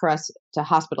lot for us to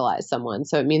hospitalize someone.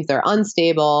 So it means they're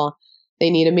unstable.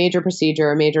 They need a major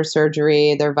procedure, a major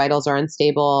surgery. Their vitals are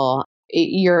unstable.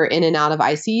 You're in and out of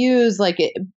ICUs,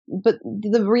 but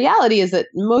the reality is that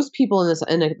most people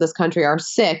in this country are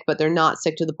sick, but they're not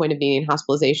sick to the point of needing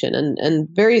hospitalization. And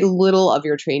very little of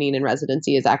your training in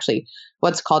residency is actually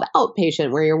what's called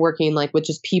outpatient, where you're working like with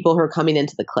just people who are coming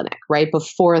into the clinic, right?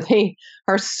 Before they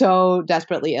are so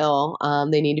desperately ill,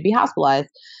 they need to be hospitalized.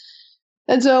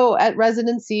 And so at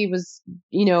residency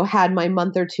had my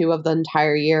month or two of the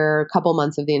entire year, a couple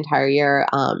months of the entire year,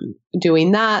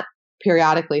 doing that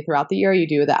periodically throughout the year. You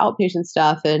do the outpatient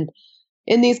stuff, and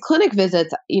in these clinic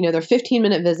visits, they're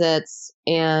 15-minute visits,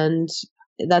 and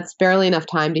that's barely enough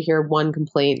time to hear one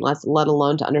complaint, let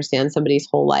alone to understand somebody's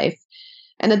whole life.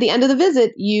 And at the end of the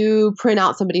visit, you print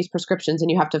out somebody's prescriptions, and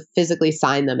you have to physically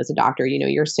sign them as a doctor.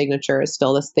 Your signature is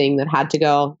still this thing that had to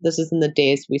go. This is in the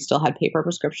days we still had paper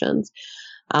prescriptions,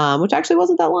 which actually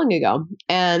wasn't that long ago.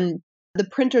 And the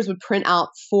printers would print out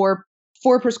four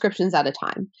prescriptions at a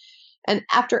time. And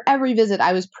after every visit,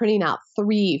 I was printing out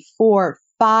 3, 4,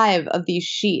 5 of these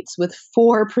sheets with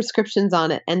 4 prescriptions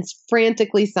on it, and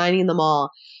frantically signing them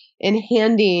all and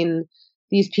handing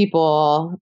these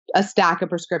people a stack of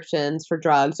prescriptions for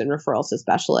drugs and referrals to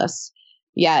specialists.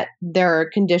 Yet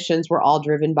their conditions were all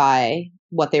driven by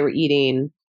what they were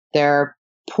eating, their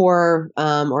poor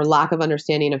or lack of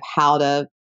understanding of how to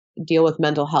deal with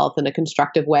mental health in a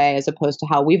constructive way, as opposed to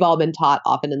how we've all been taught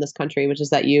often in this country, which is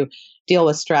that you deal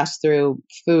with stress through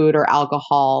food or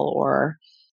alcohol or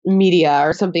media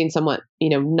or something somewhat,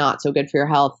 not so good for your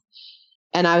health.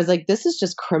 And I was like, this is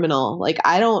just criminal. Like,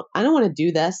 I don't want to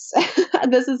do this.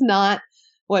 This is not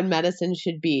what medicine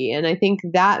should be. And I think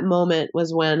that moment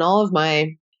was when all of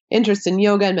my interest in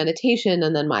yoga and meditation,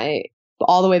 and then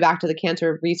all the way back to the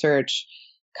cancer research,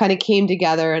 kind of came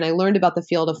together. And I learned about the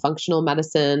field of functional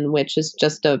medicine, which is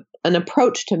just an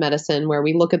approach to medicine where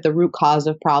we look at the root cause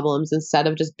of problems instead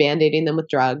of just band-aiding them with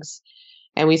drugs.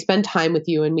 And we spend time with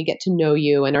you and we get to know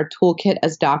you. And our toolkit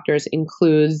as doctors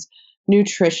includes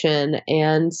nutrition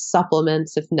and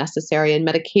supplements if necessary, and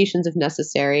medications if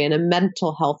necessary, and a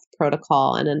mental health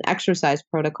protocol and an exercise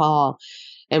protocol.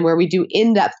 and where we do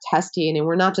in-depth testing, and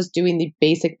we're not just doing the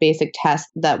basic tests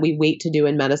that we wait to do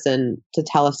in medicine to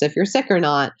tell us if you're sick or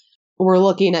not. We're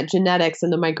looking at genetics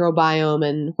and the microbiome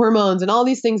and hormones and all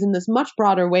these things in this much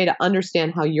broader way to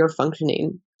understand how you're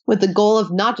functioning, with the goal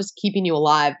of not just keeping you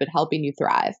alive, but helping you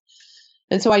thrive.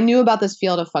 And so I knew about this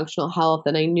field of functional health,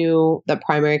 and I knew that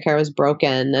primary care was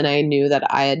broken, and I knew that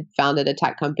I had founded a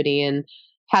tech company and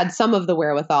had some of the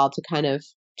wherewithal to kind of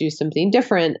do something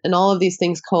different. And all of these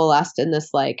things coalesced in this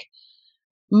like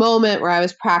moment where I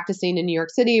was practicing in New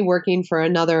York City, working for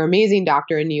another amazing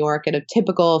doctor in New York at a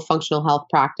typical functional health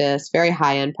practice, very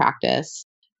high-end practice,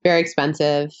 very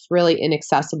expensive, really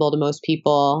inaccessible to most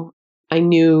people. I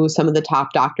knew some of the top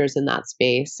doctors in that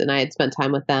space, and I had spent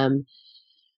time with them.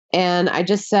 And I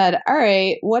just said, all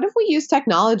right, what if we use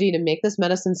technology to make this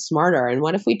medicine smarter? And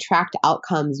what if we tracked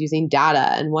outcomes using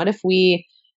data? And what if we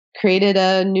created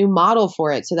a new model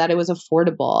for it so that it was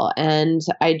affordable? And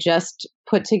I just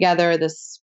put together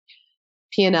this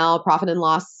P&L, profit and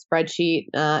loss spreadsheet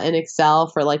in Excel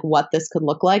for like what this could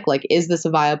look like. Like, is this a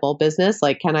viable business?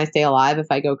 Like, can I stay alive if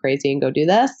I go crazy and go do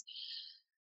this?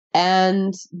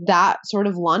 And that sort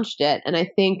of launched it. And I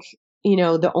think,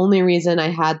 the only reason I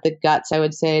had the guts, I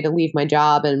would say, to leave my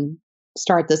job and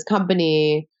start this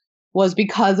company was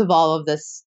because of all of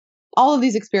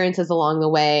these experiences along the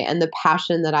way, and the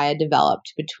passion that I had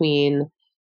developed between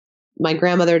my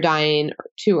grandmother dying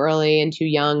too early and too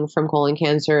young from colon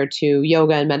cancer, to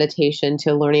yoga and meditation,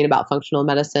 to learning about functional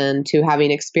medicine, to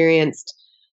having experienced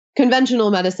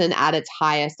conventional medicine at its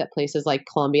highest at places like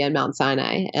Columbia and Mount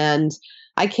Sinai. And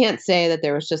I can't say that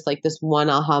there was just like this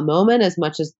one aha moment, as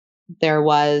much as there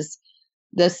was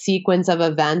the sequence of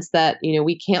events that,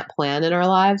 we can't plan in our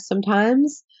lives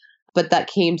sometimes, but that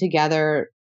came together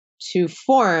to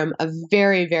form a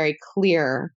very, very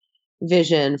clear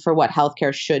vision for what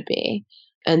healthcare should be.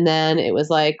 And then it was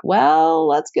like, well,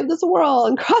 let's give this a whirl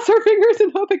and cross our fingers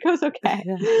and hope it goes okay.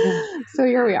 So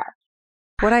here we are.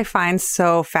 What I find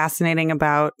so fascinating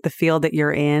about the field that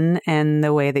you're in and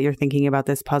the way that you're thinking about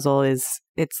this puzzle is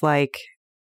it's like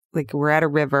we're at a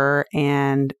river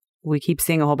and we keep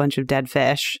seeing a whole bunch of dead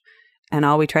fish, and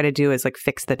all we try to do is like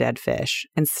fix the dead fish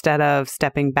instead of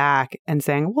stepping back and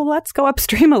saying, well, let's go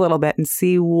upstream a little bit and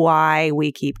see why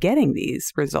we keep getting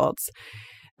these results.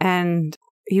 And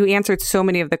you answered so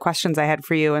many of the questions I had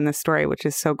for you in this story, which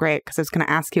is so great, because I was going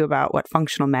to ask you about what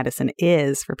functional medicine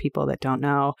is for people that don't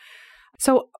know.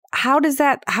 So how does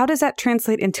that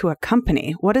translate into a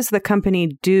company? What does the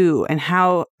company do, and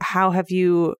how have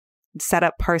you set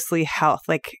up Parsley Health?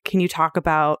 Like, can you talk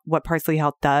about what Parsley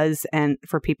Health does, and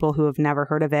for people who have never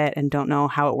heard of it and don't know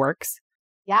how it works?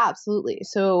 Yeah, absolutely.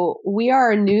 So we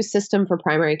are a new system for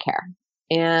primary care,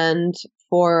 and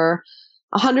for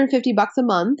 $150 a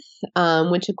month,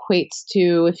 which equates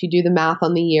to, if you do the math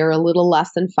on the year, a little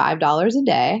less than $5 a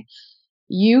day,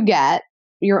 you get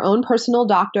your own personal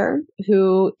doctor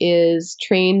who is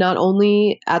trained not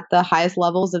only at the highest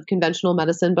levels of conventional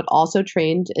medicine, but also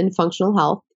trained in functional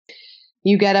health.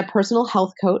 You get a personal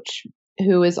health coach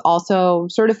who is also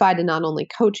certified in not only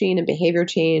coaching and behavior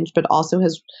change, but also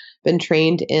has been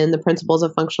trained in the principles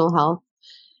of functional health.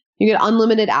 You get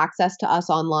unlimited access to us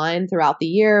online throughout the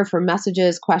year for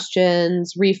messages,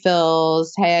 questions,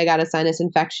 refills. Hey, I got a sinus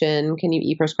infection. Can you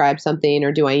e-prescribe something?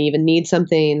 Or do I even need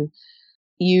something?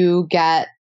 You get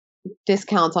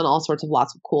discounts on all sorts of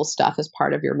lots of cool stuff as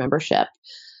part of your membership.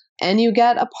 And you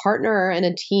get a partner and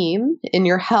a team in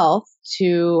your health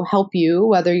to help you,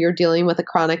 whether you're dealing with a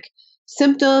chronic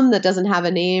symptom that doesn't have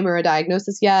a name or a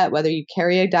diagnosis yet, whether you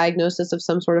carry a diagnosis of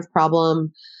some sort of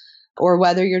problem, or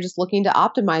whether you're just looking to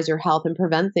optimize your health and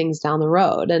prevent things down the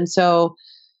road. And so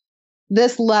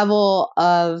this level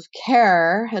of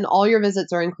care, and all your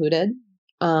visits are included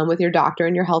with your doctor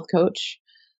and your health coach.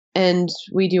 And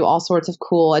we do all sorts of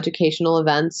cool educational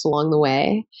events along the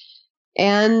way.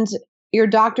 And your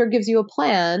doctor gives you a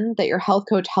plan that your health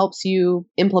coach helps you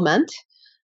implement.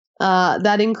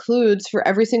 That includes, for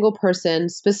every single person,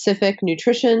 specific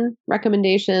nutrition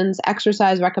recommendations,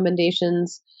 exercise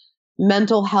recommendations,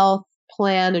 mental health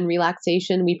plan and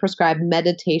relaxation. We prescribe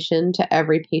meditation to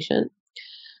every patient.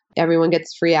 Everyone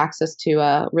gets free access to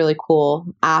a really cool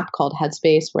app called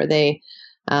Headspace, where they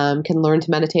can learn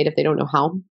to meditate if they don't know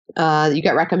how. You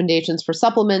get recommendations for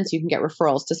supplements. You can get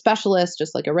referrals to specialists,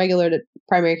 just like a regular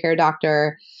primary care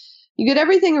doctor. You get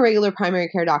everything a regular primary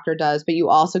care doctor does, but you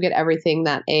also get everything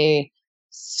that a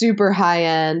super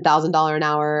high-end $1,000 an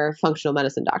hour functional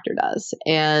medicine doctor does.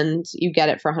 And you get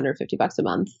it for $150 a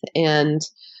month. And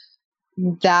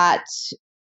that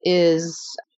is,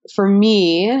 for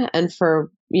me, and for,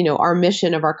 our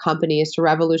mission of our company, is to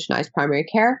revolutionize primary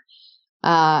care.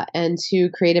 and to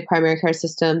create a primary care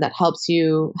system that helps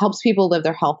people live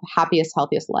their happiest,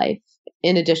 healthiest life,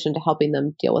 in addition to helping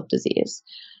them deal with disease.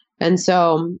 And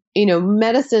so,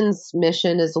 medicine's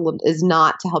mission is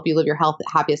not to help you live your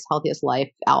happiest, healthiest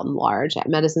life out and large.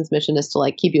 Medicine's mission is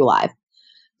to keep you alive,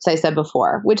 as I said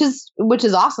before, which is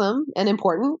awesome and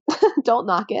important. Don't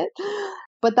knock it.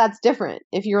 But that's different.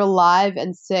 If you're alive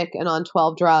and sick and on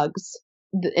 12 drugs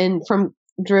and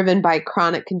driven by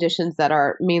chronic conditions that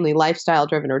are mainly lifestyle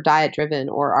driven or diet driven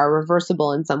or are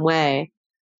reversible in some way,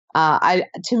 to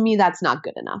me, that's not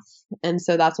good enough. And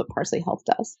so that's what Parsley Health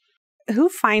does. Who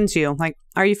finds you?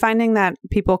 Are you finding that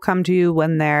people come to you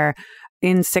when they're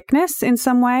in sickness in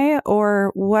some way?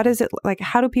 Or what is it like?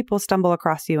 How do people stumble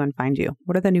across you and find you?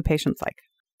 What are the new patients like?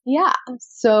 Yeah.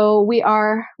 So we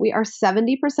are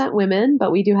 70% women,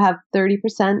 but we do have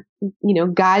 30%,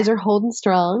 guys are holding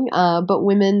strong. But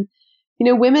women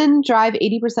drive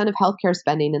 80% of healthcare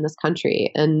spending in this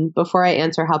country. And before I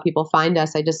answer how people find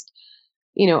us, I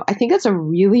think it's a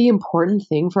really important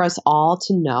thing for us all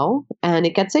to know, and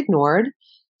it gets ignored.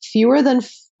 Fewer than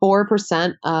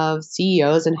 4% of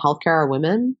CEOs in healthcare are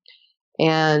women.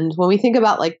 And when we think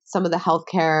about some of the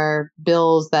healthcare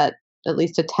bills that at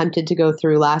least attempted to go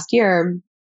through last year,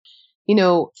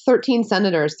 13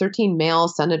 male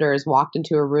senators walked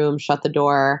into a room, shut the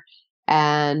door,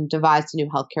 and devised a new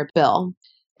healthcare bill.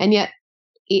 And yet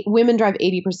women drive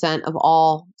 80% of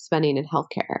all spending in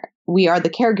healthcare. We are the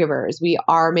caregivers. We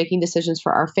are making decisions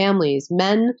for our families.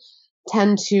 Men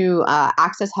tend to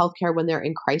access healthcare when they're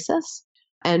in crisis,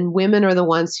 and women are the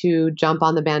ones who jump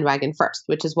on the bandwagon first,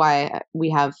 which is why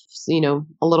we have,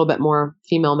 a little bit more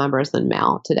female members than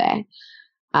male today.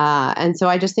 And so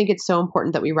I just think it's so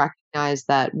important that we recognize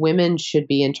that women should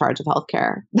be in charge of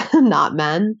healthcare, not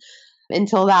men,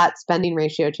 until that spending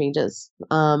ratio changes.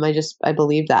 I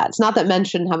believe that. It's not that men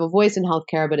shouldn't have a voice in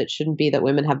healthcare, but it shouldn't be that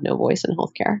women have no voice in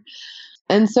healthcare.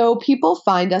 And so people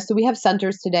find us. So we have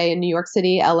centers today in New York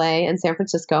City, LA, and San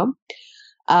Francisco.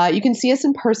 You can see us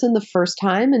in person the first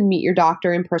time and meet your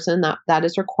doctor in person. That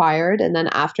is required. And then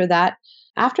after that,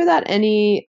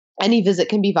 any visit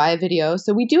can be via video.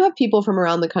 So we do have people from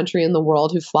around the country and the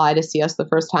world who fly to see us the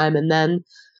first time and then,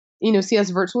 see us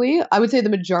virtually. I would say the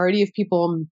majority of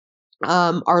people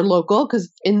are local,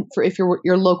 because if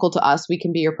you're local to us, we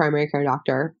can be your primary care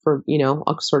doctor for,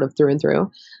 sort of through and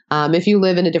through. If you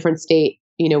live in a different state,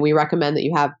 we recommend that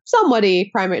you have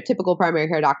typical primary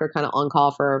care doctor kind of on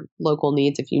call for local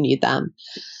needs if you need them.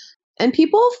 And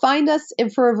people find us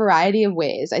for a variety of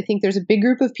ways. I think there's a big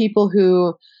group of people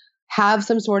who have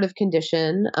some sort of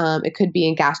condition. It could be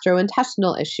a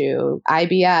gastrointestinal issue,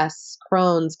 IBS,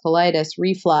 Crohn's, colitis,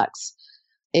 reflux.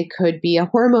 It could be a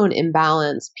hormone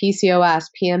imbalance, PCOS,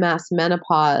 PMS,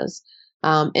 menopause,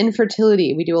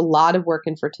 infertility. We do a lot of work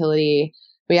in fertility.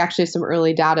 We actually have some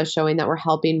early data showing that we're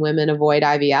helping women avoid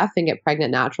IVF and get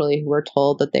pregnant naturally who were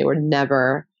told that they would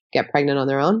never get pregnant on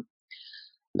their own.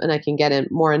 And I can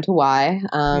get more into why.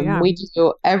 We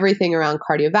do everything around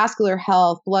cardiovascular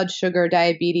health, blood sugar,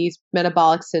 diabetes,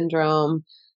 metabolic syndrome,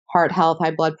 heart health,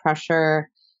 high blood pressure.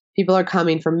 People are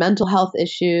coming for mental health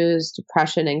issues,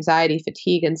 depression, anxiety,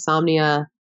 fatigue, insomnia.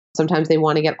 Sometimes they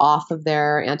want to get off of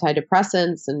their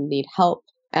antidepressants and need help.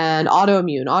 And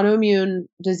autoimmune. Autoimmune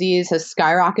disease has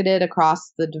skyrocketed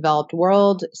across the developed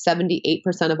world. 78%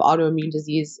 of autoimmune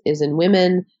disease is in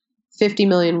women. 50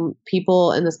 million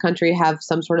people in this country have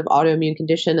some sort of autoimmune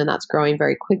condition, and that's growing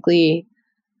very quickly.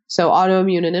 So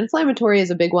autoimmune and inflammatory is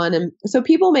a big one. And so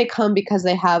people may come because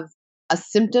they have a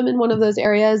symptom in one of those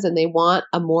areas and they want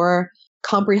a more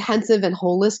comprehensive and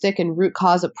holistic and root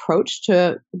cause approach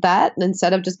to that. And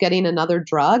instead of just getting another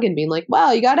drug and being like,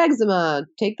 well, you got eczema,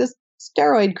 take this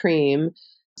steroid cream.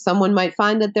 Someone might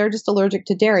find that they're just allergic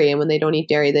to dairy. And when they don't eat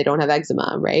dairy, they don't have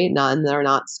eczema, right? And they're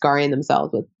not scarring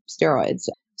themselves with steroids.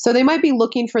 So they might be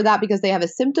looking for that because they have a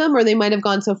symptom, or they might have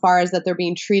gone so far as that they're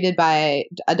being treated by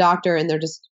a doctor and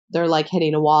they're like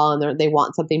hitting a wall and they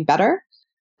want something better.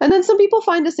 And then some people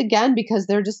find us again because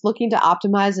they're just looking to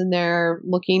optimize and they're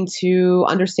looking to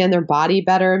understand their body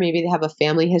better. Maybe they have a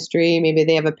family history. Maybe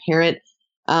they have a parent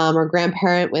or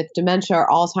grandparent with dementia or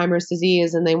Alzheimer's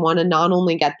disease, and they want to not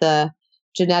only get the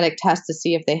genetic test to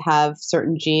see if they have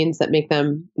certain genes that make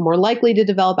them more likely to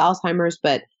develop Alzheimer's,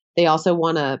 but they also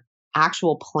want a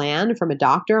actual plan from a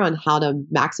doctor on how to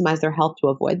maximize their health to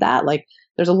avoid that. Like,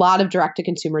 there's a lot of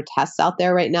direct-to-consumer tests out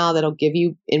there right now that'll give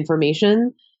you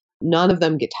information. None of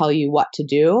them tell you what to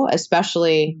do,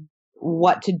 especially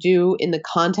what to do in the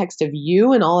context of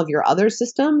you and all of your other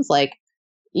systems. Like,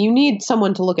 you need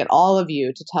someone to look at all of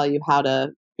you to tell you how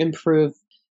to improve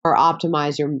or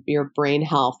optimize your brain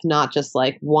health, not just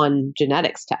like one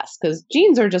genetics test, because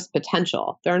genes are just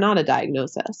potential. They're not a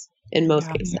diagnosis in most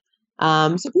cases.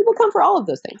 So people come for all of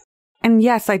those things. And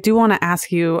yes, I do want to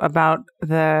ask you about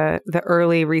the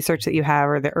early research that you have,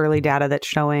 or the early data that's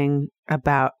showing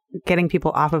about getting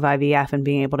people off of IVF and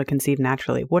being able to conceive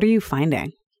naturally. What are you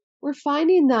finding? We're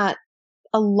finding that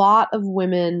a lot of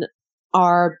women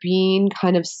are being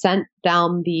kind of sent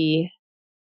down the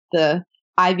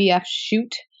IVF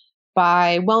chute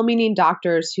by well-meaning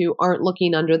doctors who aren't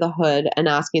looking under the hood and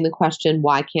asking the question,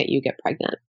 why can't you get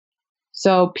pregnant?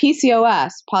 So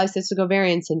PCOS, polycystic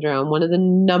ovarian syndrome, one of the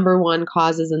number one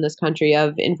causes in this country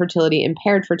of infertility,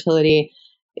 impaired fertility,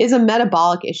 is a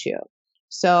metabolic issue.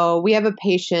 So we have a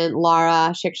patient,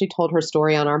 Lara, she actually told her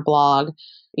story on our blog.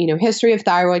 History of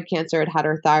thyroid cancer, had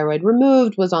her thyroid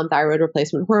removed, was on thyroid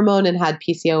replacement hormone, and had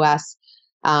PCOS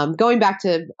going back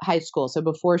to high school. So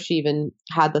before she even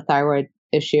had the thyroid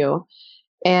issue,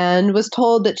 and was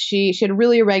told that she had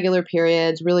really irregular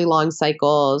periods, really long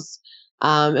cycles,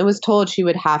 and was told she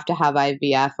would have to have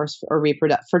IVF or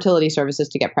fertility services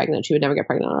to get pregnant. She would never get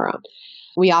pregnant on her own.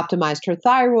 We optimized her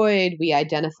thyroid. We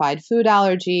identified food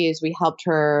allergies. We helped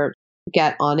her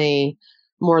get on a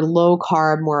more low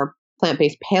carb, more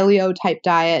plant-based paleo type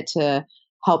diet to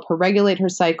help her regulate her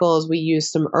cycles. We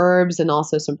used some herbs and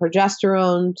also some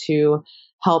progesterone to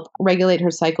help regulate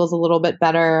her cycles a little bit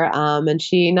better. And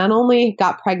she not only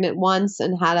got pregnant once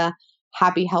and had a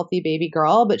happy, healthy baby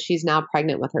girl, but she's now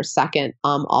pregnant with her second,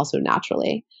 also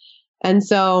naturally. And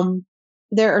so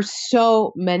there are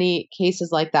so many cases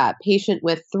like that. Patient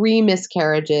with 3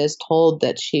 miscarriages told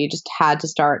that she just had to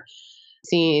start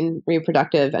seeing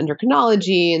reproductive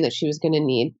endocrinology and that she was going to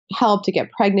need help to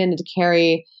get pregnant and to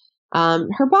carry.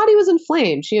 Her body was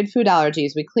inflamed. She had food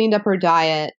allergies. We cleaned up her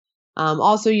diet.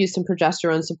 Also used some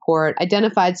progesterone support,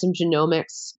 identified some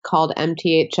genomics called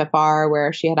MTHFR,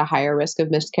 where she had a higher risk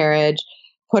of miscarriage,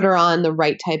 put her on the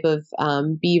right type of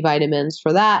B vitamins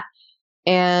for that.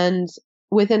 And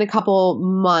within a couple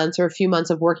months or a few months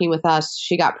of working with us,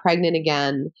 she got pregnant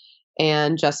again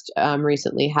and just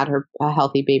recently had a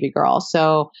healthy baby girl.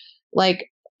 So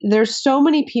there's so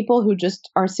many people who just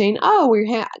are saying, oh, we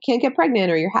can't get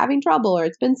pregnant, or you're having trouble, or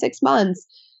it's been 6 months.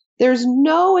 There's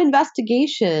no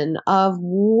investigation of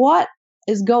what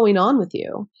is going on with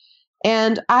you.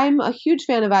 And I'm a huge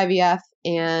fan of IVF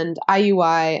and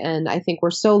IUI, and I think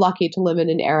we're so lucky to live in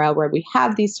an era where we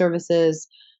have these services.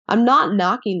 I'm not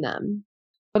knocking them,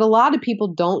 but a lot of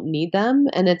people don't need them,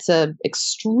 and it's a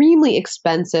extremely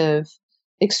expensive,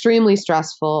 extremely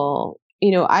stressful.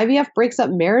 IVF breaks up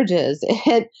marriages.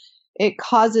 It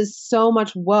causes so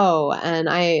much woe, and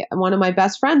one of my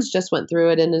best friends just went through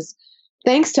it and is,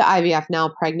 thanks to IVF, now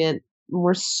pregnant.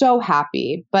 We're so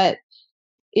happy. But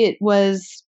it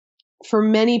was, for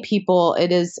many people,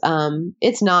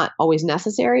 it's not always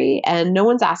necessary, and no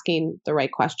one's asking the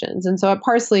right questions. And so at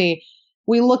Parsley,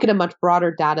 we look at a much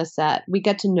broader data set. We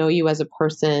get to know you as a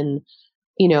person.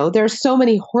 There's so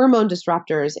many hormone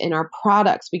disruptors in our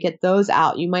products. We get those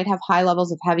out. You might have high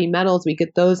levels of heavy metals. We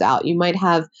get those out. You might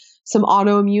have some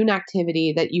autoimmune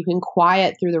activity that you can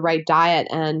quiet through the right diet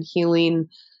and healing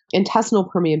intestinal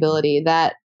permeability,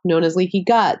 that known as leaky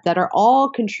gut, that are all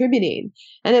contributing.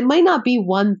 And it might not be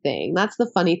one thing. That's the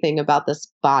funny thing about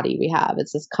this body we have.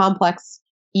 It's this complex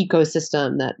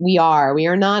ecosystem that we are. We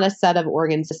are not a set of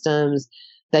organ systems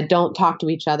that don't talk to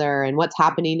each other. And what's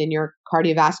happening in your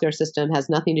cardiovascular system has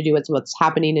nothing to do with what's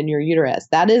happening in your uterus.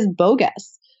 That is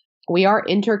bogus. We are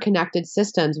interconnected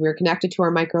systems. We are connected to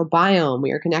our microbiome.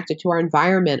 We are connected to our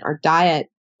environment, our diet,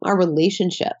 our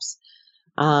relationships.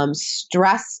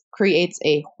 Stress creates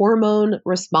a hormone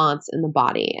response in the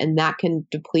body, and that can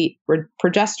deplete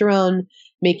progesterone,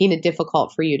 making it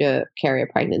difficult for you to carry a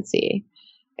pregnancy.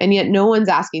 And yet no one's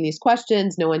asking these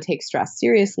questions. No one takes stress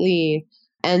seriously.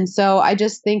 And so I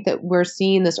just think that we're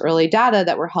seeing this early data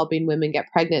that we're helping women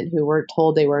get pregnant who were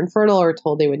told they were infertile or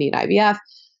told they would need IVF,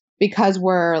 because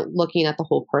we're looking at the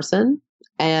whole person.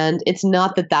 And it's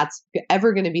not that that's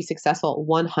ever going to be successful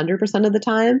 100% of the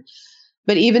time.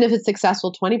 But even if it's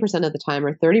successful 20% of the time,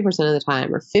 or 30% of the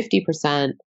time, or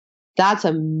 50%, that's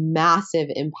a massive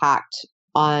impact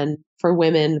for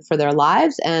women, for their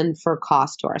lives, and for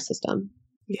cost to our system.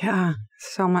 Yeah,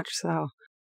 so much so.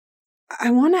 I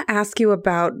want to ask you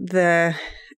about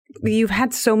you've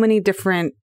had so many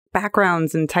different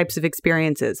backgrounds and types of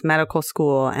experiences, medical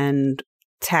school and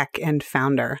tech and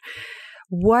founder.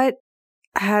 What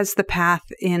has the path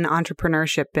in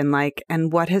entrepreneurship been like,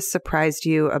 and what has surprised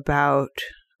you about,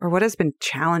 or what has been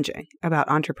challenging about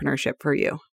entrepreneurship for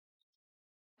you?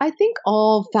 I think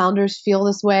all founders feel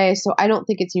this way, so I don't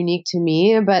think it's unique to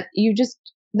me, but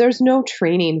there's no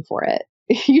training for it.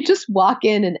 You just walk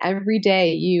in and every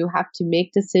day you have to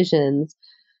make decisions,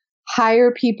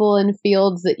 hire people in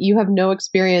fields that you have no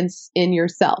experience in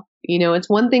yourself. It's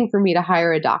one thing for me to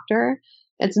hire a doctor.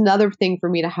 It's another thing for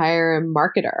me to hire a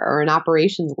marketer or an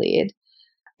operations lead.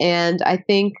 And I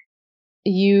think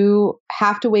you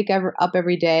have to wake up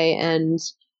every day and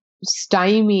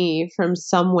stymie from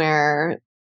somewhere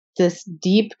this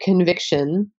deep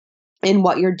conviction in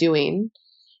what you're doing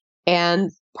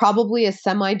and probably a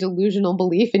semi-delusional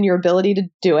belief in your ability to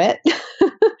do it.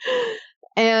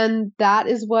 And that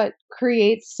is what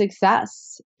creates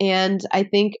success. And I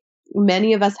think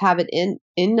many of us have it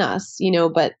in us,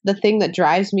 but the thing that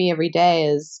drives me every day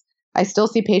is I still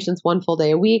see patients one full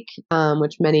day a week,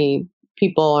 which many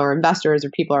people or investors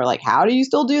or people are like, how do you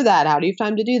still do that? How do you have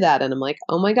time to do that? And I'm like,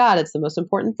 oh my God, it's the most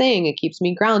important thing. It keeps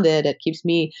me grounded. It keeps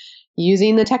me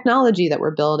using the technology that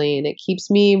we're building. It keeps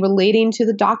me relating to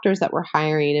the doctors that we're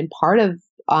hiring and part of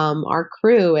our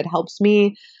crew. It helps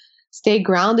me stay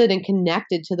grounded and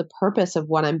connected to the purpose of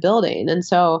what I'm building. And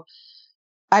so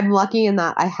I'm lucky in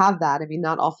that I have that. I mean,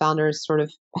 not all founders sort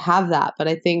of have that, but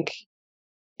I think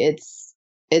it's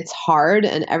hard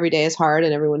and every day is hard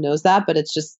and everyone knows that, but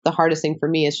it's just the hardest thing for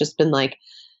me. It's just been like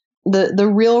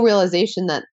the real realization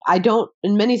that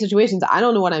in many situations, I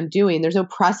don't know what I'm doing. There's no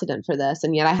precedent for this.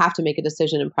 And yet I have to make a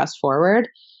decision and press forward.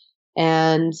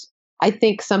 And I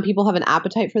think some people have an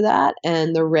appetite for that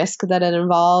and the risk that it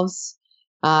involves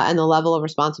and the level of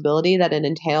responsibility that it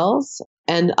entails.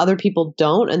 And other people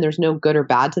don't. And there's no good or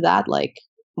bad to that. Like,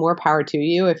 more power to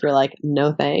you if you're like,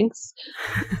 no thanks.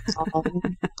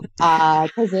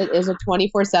 Because it is a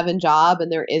 24/7 job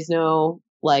and there is no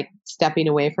like stepping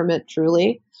away from it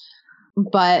truly.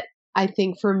 But I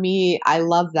think for me, I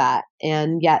love that.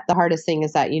 And yet the hardest thing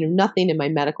is that, nothing in my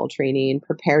medical training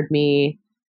prepared me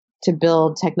to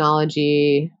build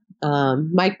technology.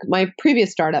 My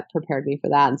previous startup prepared me for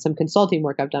that. And some consulting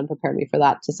work I've done prepared me for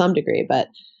that to some degree. But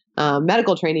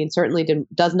medical training certainly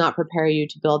does not prepare you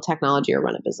to build technology or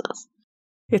run a business.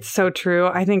 It's so true.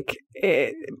 I think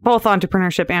both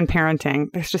entrepreneurship and parenting,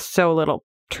 there's just so little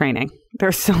training.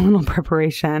 There's so little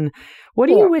preparation. What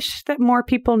do you wish that more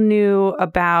people knew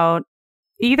about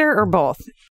either or both?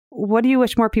 What do you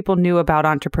wish more people knew about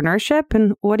entrepreneurship?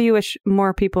 And what do you wish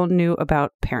more people knew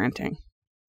about parenting?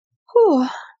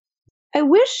 I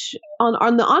wish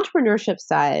on the entrepreneurship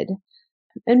side,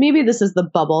 and maybe this is the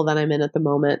bubble that I'm in at the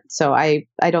moment, so I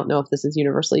don't know if this is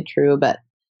universally true, but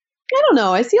I don't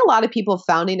know. I see a lot of people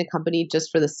founding a company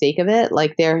just for the sake of it.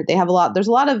 Like there's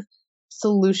a lot of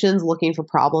solutions looking for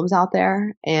problems out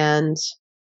there, and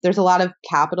there's a lot of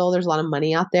capital, there's a lot of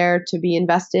money out there to be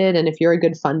invested. And if you're a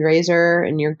good fundraiser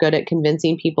and you're good at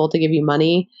convincing people to give you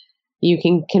money, you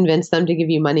can convince them to give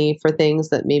you money for things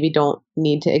that maybe don't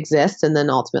need to exist and then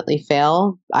ultimately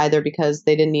fail, either because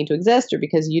they didn't need to exist or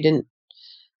because you didn't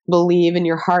believe in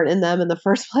your heart in them in the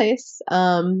first place.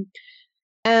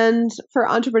 And for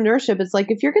entrepreneurship, it's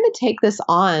like, if you're going to take this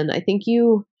on, I think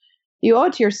you owe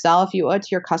it to yourself, you owe it to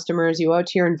your customers, you owe it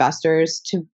to your investors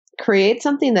to create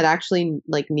something that actually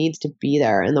like needs to be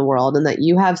there in the world and that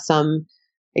you have some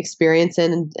experience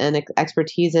in and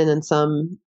expertise in and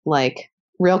some like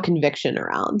real conviction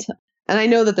around. And I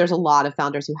know that there's a lot of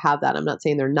founders who have that. I'm not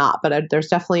saying they're not, but there's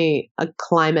definitely a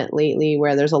climate lately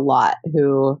where there's a lot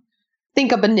who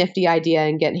think up a nifty idea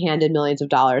and get handed millions of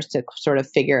dollars to sort of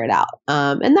figure it out.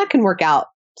 And that can work out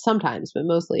sometimes, but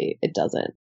mostly it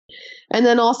doesn't. And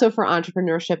then also for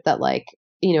entrepreneurship, that like,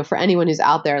 for anyone who's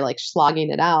out there like slogging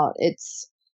it out,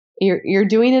 you're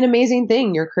doing an amazing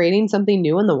thing. You're creating something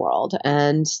new in the world,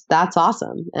 and that's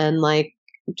awesome. And like,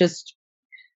 just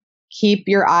keep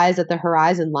your eyes at the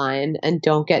horizon line and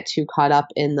don't get too caught up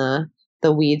in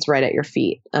the weeds right at your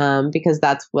feet, because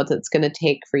that's what it's going to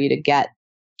take for you to get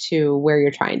to where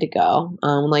you're trying to go.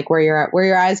 Like where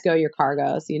your eyes go, your car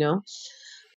goes.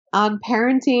 On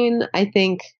parenting, I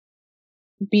think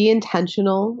be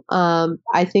intentional.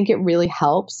 I think it really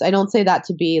helps. I don't say that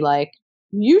to be like,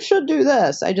 you should do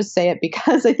this. I just say it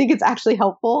because I think it's actually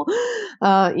helpful.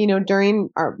 During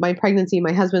my pregnancy,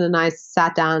 my husband and I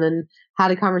sat down and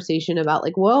had a conversation about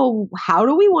like, well, how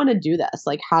do we want to do this?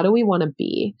 Like, how do we want to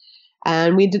be?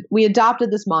 And we adopted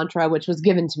this mantra, which was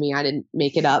given to me. I didn't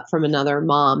make it up, from another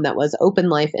mom, that was open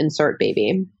life, insert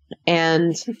baby.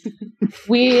 And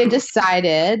we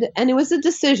decided, and it was a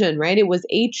decision, right? It was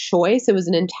a choice. It was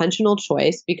an intentional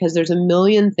choice because there's a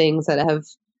million things that have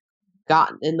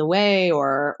gotten in the way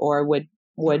or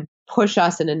would push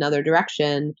us in another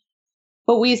direction.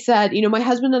 But we said, my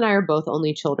husband and I are both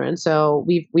only children. So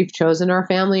we've chosen our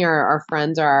family, our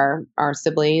friends, our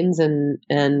siblings, and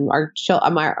our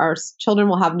children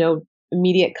will have no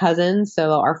immediate cousins.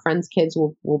 So our friends' kids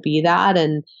will be that.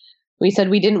 And we said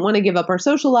we didn't want to give up our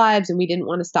social lives and we didn't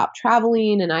want to stop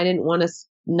traveling. And I didn't want to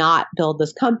not build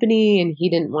this company and he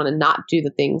didn't want to not do the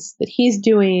things that he's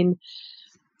doing.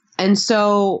 And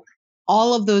so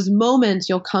all of those moments,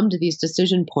 you'll come to these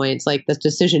decision points, like this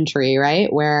decision tree,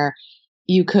 right? Where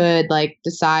you could like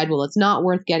decide, well, it's not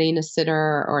worth getting a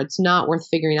sitter, or it's not worth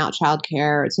figuring out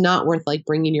childcare. It's not worth like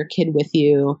bringing your kid with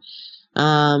you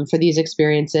for these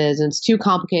experiences. And it's too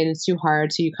complicated. It's too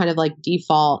hard. So you kind of like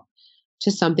default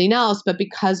to something else. But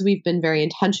because we've been very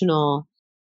intentional,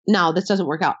 now this doesn't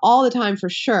work out all the time for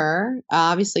sure.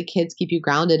 Obviously, kids keep you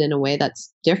grounded in a way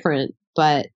that's different,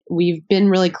 but we've been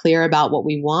really clear about what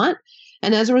we want.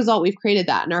 And as a result, we've created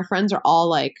that. And our friends are all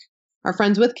like, our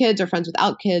friends with kids, our friends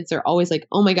without kids, they're always like,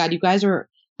 oh my God, you guys are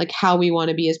like how we want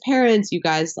to be as parents. You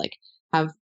guys like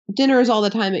have dinners all the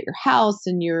time at your house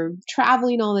and you're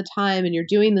traveling all the time and you're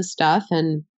doing this stuff.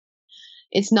 And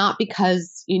it's not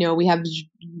because, you know, we have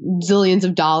zillions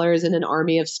of dollars and an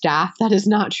army of staff. That is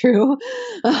not true.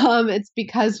 It's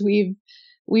because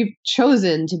we've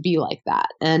chosen to be like that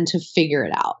and to figure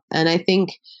it out. And I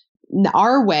think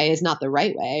our way is not the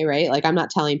right way, right? Like I'm not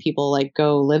telling people like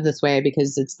go live this way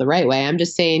because it's the right way. I'm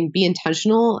just saying be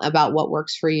intentional about what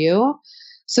works for you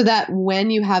so that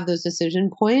when you have those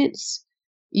decision points,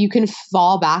 you can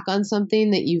fall back on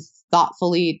something that you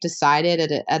thoughtfully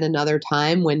decided at another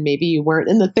time when maybe you weren't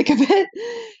in the thick of it.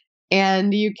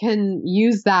 And you can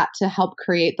use that to help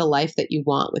create the life that you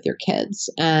want with your kids.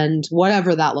 And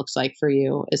whatever that looks like for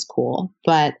you is cool.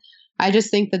 But I just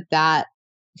think that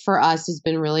for us has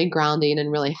been really grounding and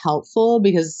really helpful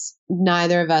because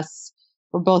neither of us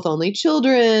were both only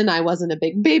children. I wasn't a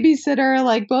big babysitter.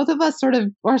 Like both of us sort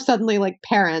of are suddenly like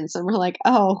parents and we're like,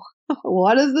 oh,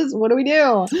 what is this? What do we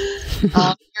do?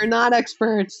 You're not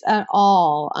experts at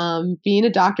all. Being a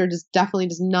doctor definitely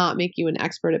does not make you an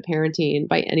expert at parenting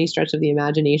by any stretch of the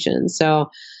imagination. So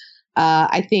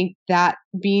I think that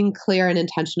being clear and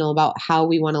intentional about how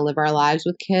we want to live our lives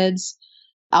with kids,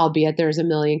 albeit there's a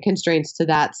million constraints to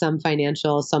that, some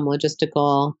financial, some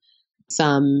logistical,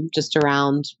 some just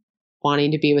around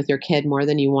wanting to be with your kid more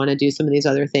than you want to do some of these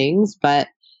other things. But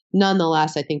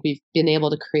nonetheless, I think we've been able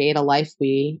to create a life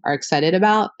we are excited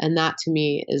about. And that to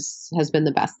me has been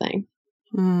the best thing.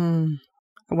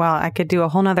 Well, I could do a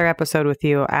whole nother episode with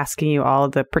you asking you all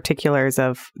of the particulars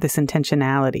of this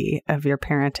intentionality of your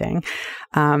parenting.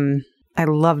 I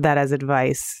love that as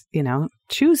advice, you know,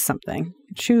 choose something,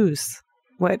 choose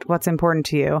what's important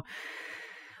to you.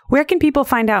 Where can people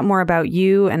find out more about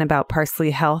you and about Parsley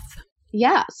Health?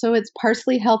 Yeah, so it's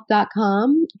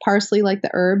parsleyhealth.com, parsley like the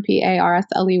herb,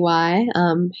 Parsley,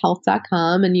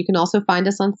 health.com. And you can also find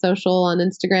us on social, on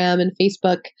Instagram and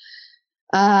Facebook,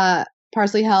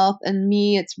 Parsley Health, and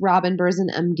me, it's Robin Berzin,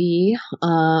 MD,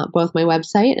 both my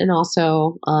website and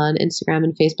also on Instagram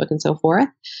and Facebook and so forth.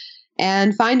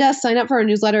 And find us, sign up for our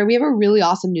newsletter. We have a really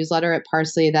awesome newsletter at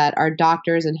Parsley that our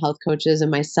doctors and health coaches and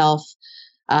myself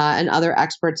and other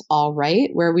experts all write,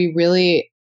 where we really,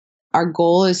 our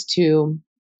goal is to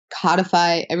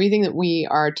codify everything that we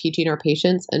are teaching our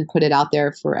patients and put it out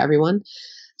there for everyone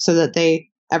so that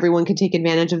everyone can take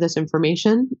advantage of this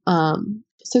information.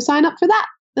 So sign up for that,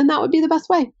 and that would be the best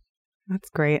way. That's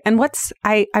great. And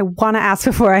I want to ask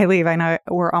before I leave, I know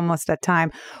we're almost at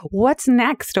time. What's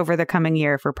next over the coming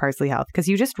year for Parsley Health? Because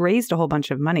you just raised a whole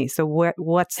bunch of money. So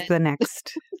what's the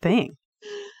next thing?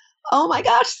 Oh my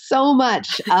gosh, so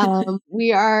much.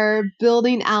 We are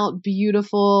building out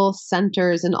beautiful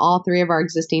centers in all three of our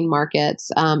existing markets,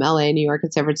 LA, New York,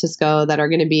 and San Francisco, that are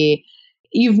going to be,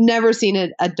 you've never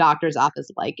seen a doctor's office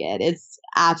like it. It's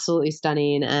absolutely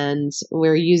stunning. And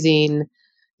we're using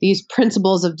these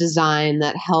principles of design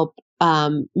that help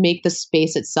make the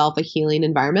space itself a healing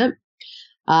environment.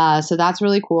 So that's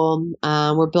really cool.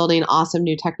 We're building awesome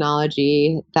new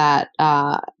technology that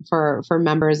for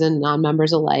members and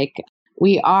non-members alike.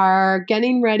 We are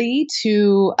getting ready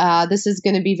to, this is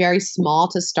going to be very small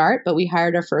to start, but we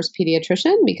hired our first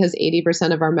pediatrician because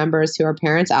 80% of our members who are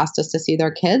parents asked us to see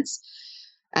their kids.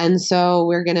 And so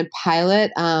we're going to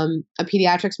pilot a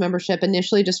pediatrics membership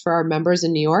initially just for our members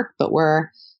in New York, but we're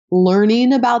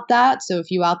learning about that. So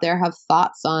if you out there have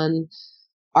thoughts on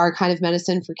our kind of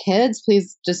medicine for kids,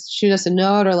 please just shoot us a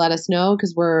note or let us know,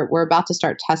 because we're about to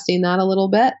start testing that a little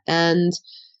bit. And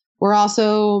we're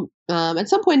also at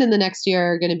some point in the next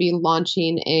year going to be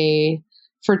launching a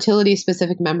fertility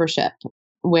specific membership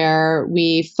where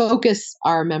we focus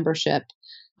our membership.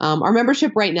 Our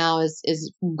membership right now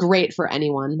is great for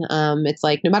anyone. It's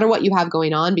like no matter what you have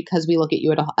going on, because we look at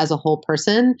you as a whole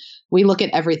person, we look at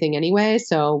everything anyway,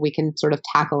 so we can sort of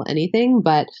tackle anything.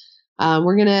 But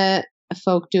we're going to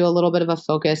folk do a little bit of a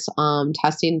focus on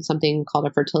testing something called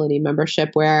a fertility membership,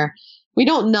 where we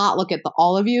don't not look at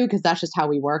all of you because that's just how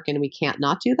we work and we can't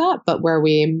not do that, but where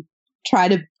we try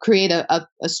to create a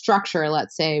structure,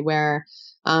 let's say, where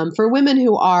for women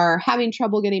who are having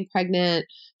trouble getting pregnant,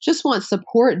 just want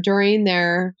support during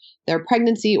their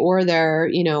pregnancy or their,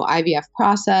 IVF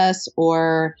process,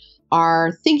 or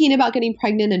are thinking about getting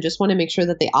pregnant and just want to make sure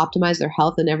that they optimize their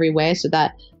health in every way so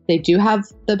that they do have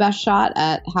the best shot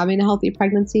at having a healthy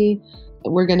pregnancy.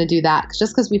 We're going to do that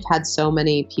just because we've had so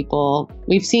many people,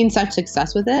 we've seen such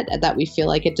success with it that we feel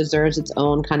like it deserves its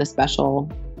own kind of special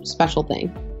thing.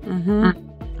 Mm-hmm.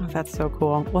 Oh, that's so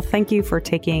cool. Well, thank you for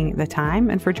taking the time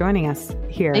and for joining us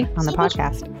here on the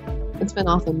podcast. It's been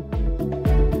awesome.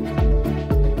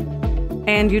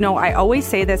 And I always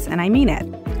say this and I mean it.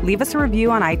 Leave us a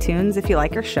review on iTunes if you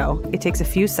like our show. It takes a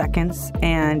few seconds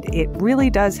and it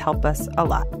really does help us a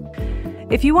lot.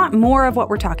 If you want more of what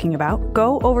we're talking about,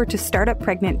 go over to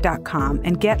startuppregnant.com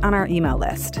and get on our email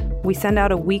list. We send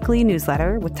out a weekly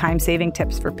newsletter with time-saving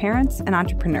tips for parents and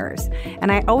entrepreneurs.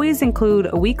 And I always include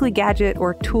a weekly gadget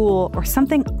or tool or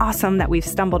something awesome that we've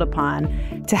stumbled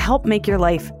upon to help make your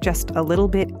life just a little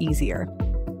bit easier.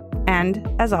 And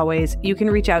as always, you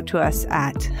can reach out to us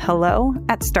at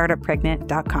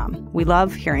hello@startuppregnant.com. We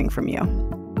love hearing from you.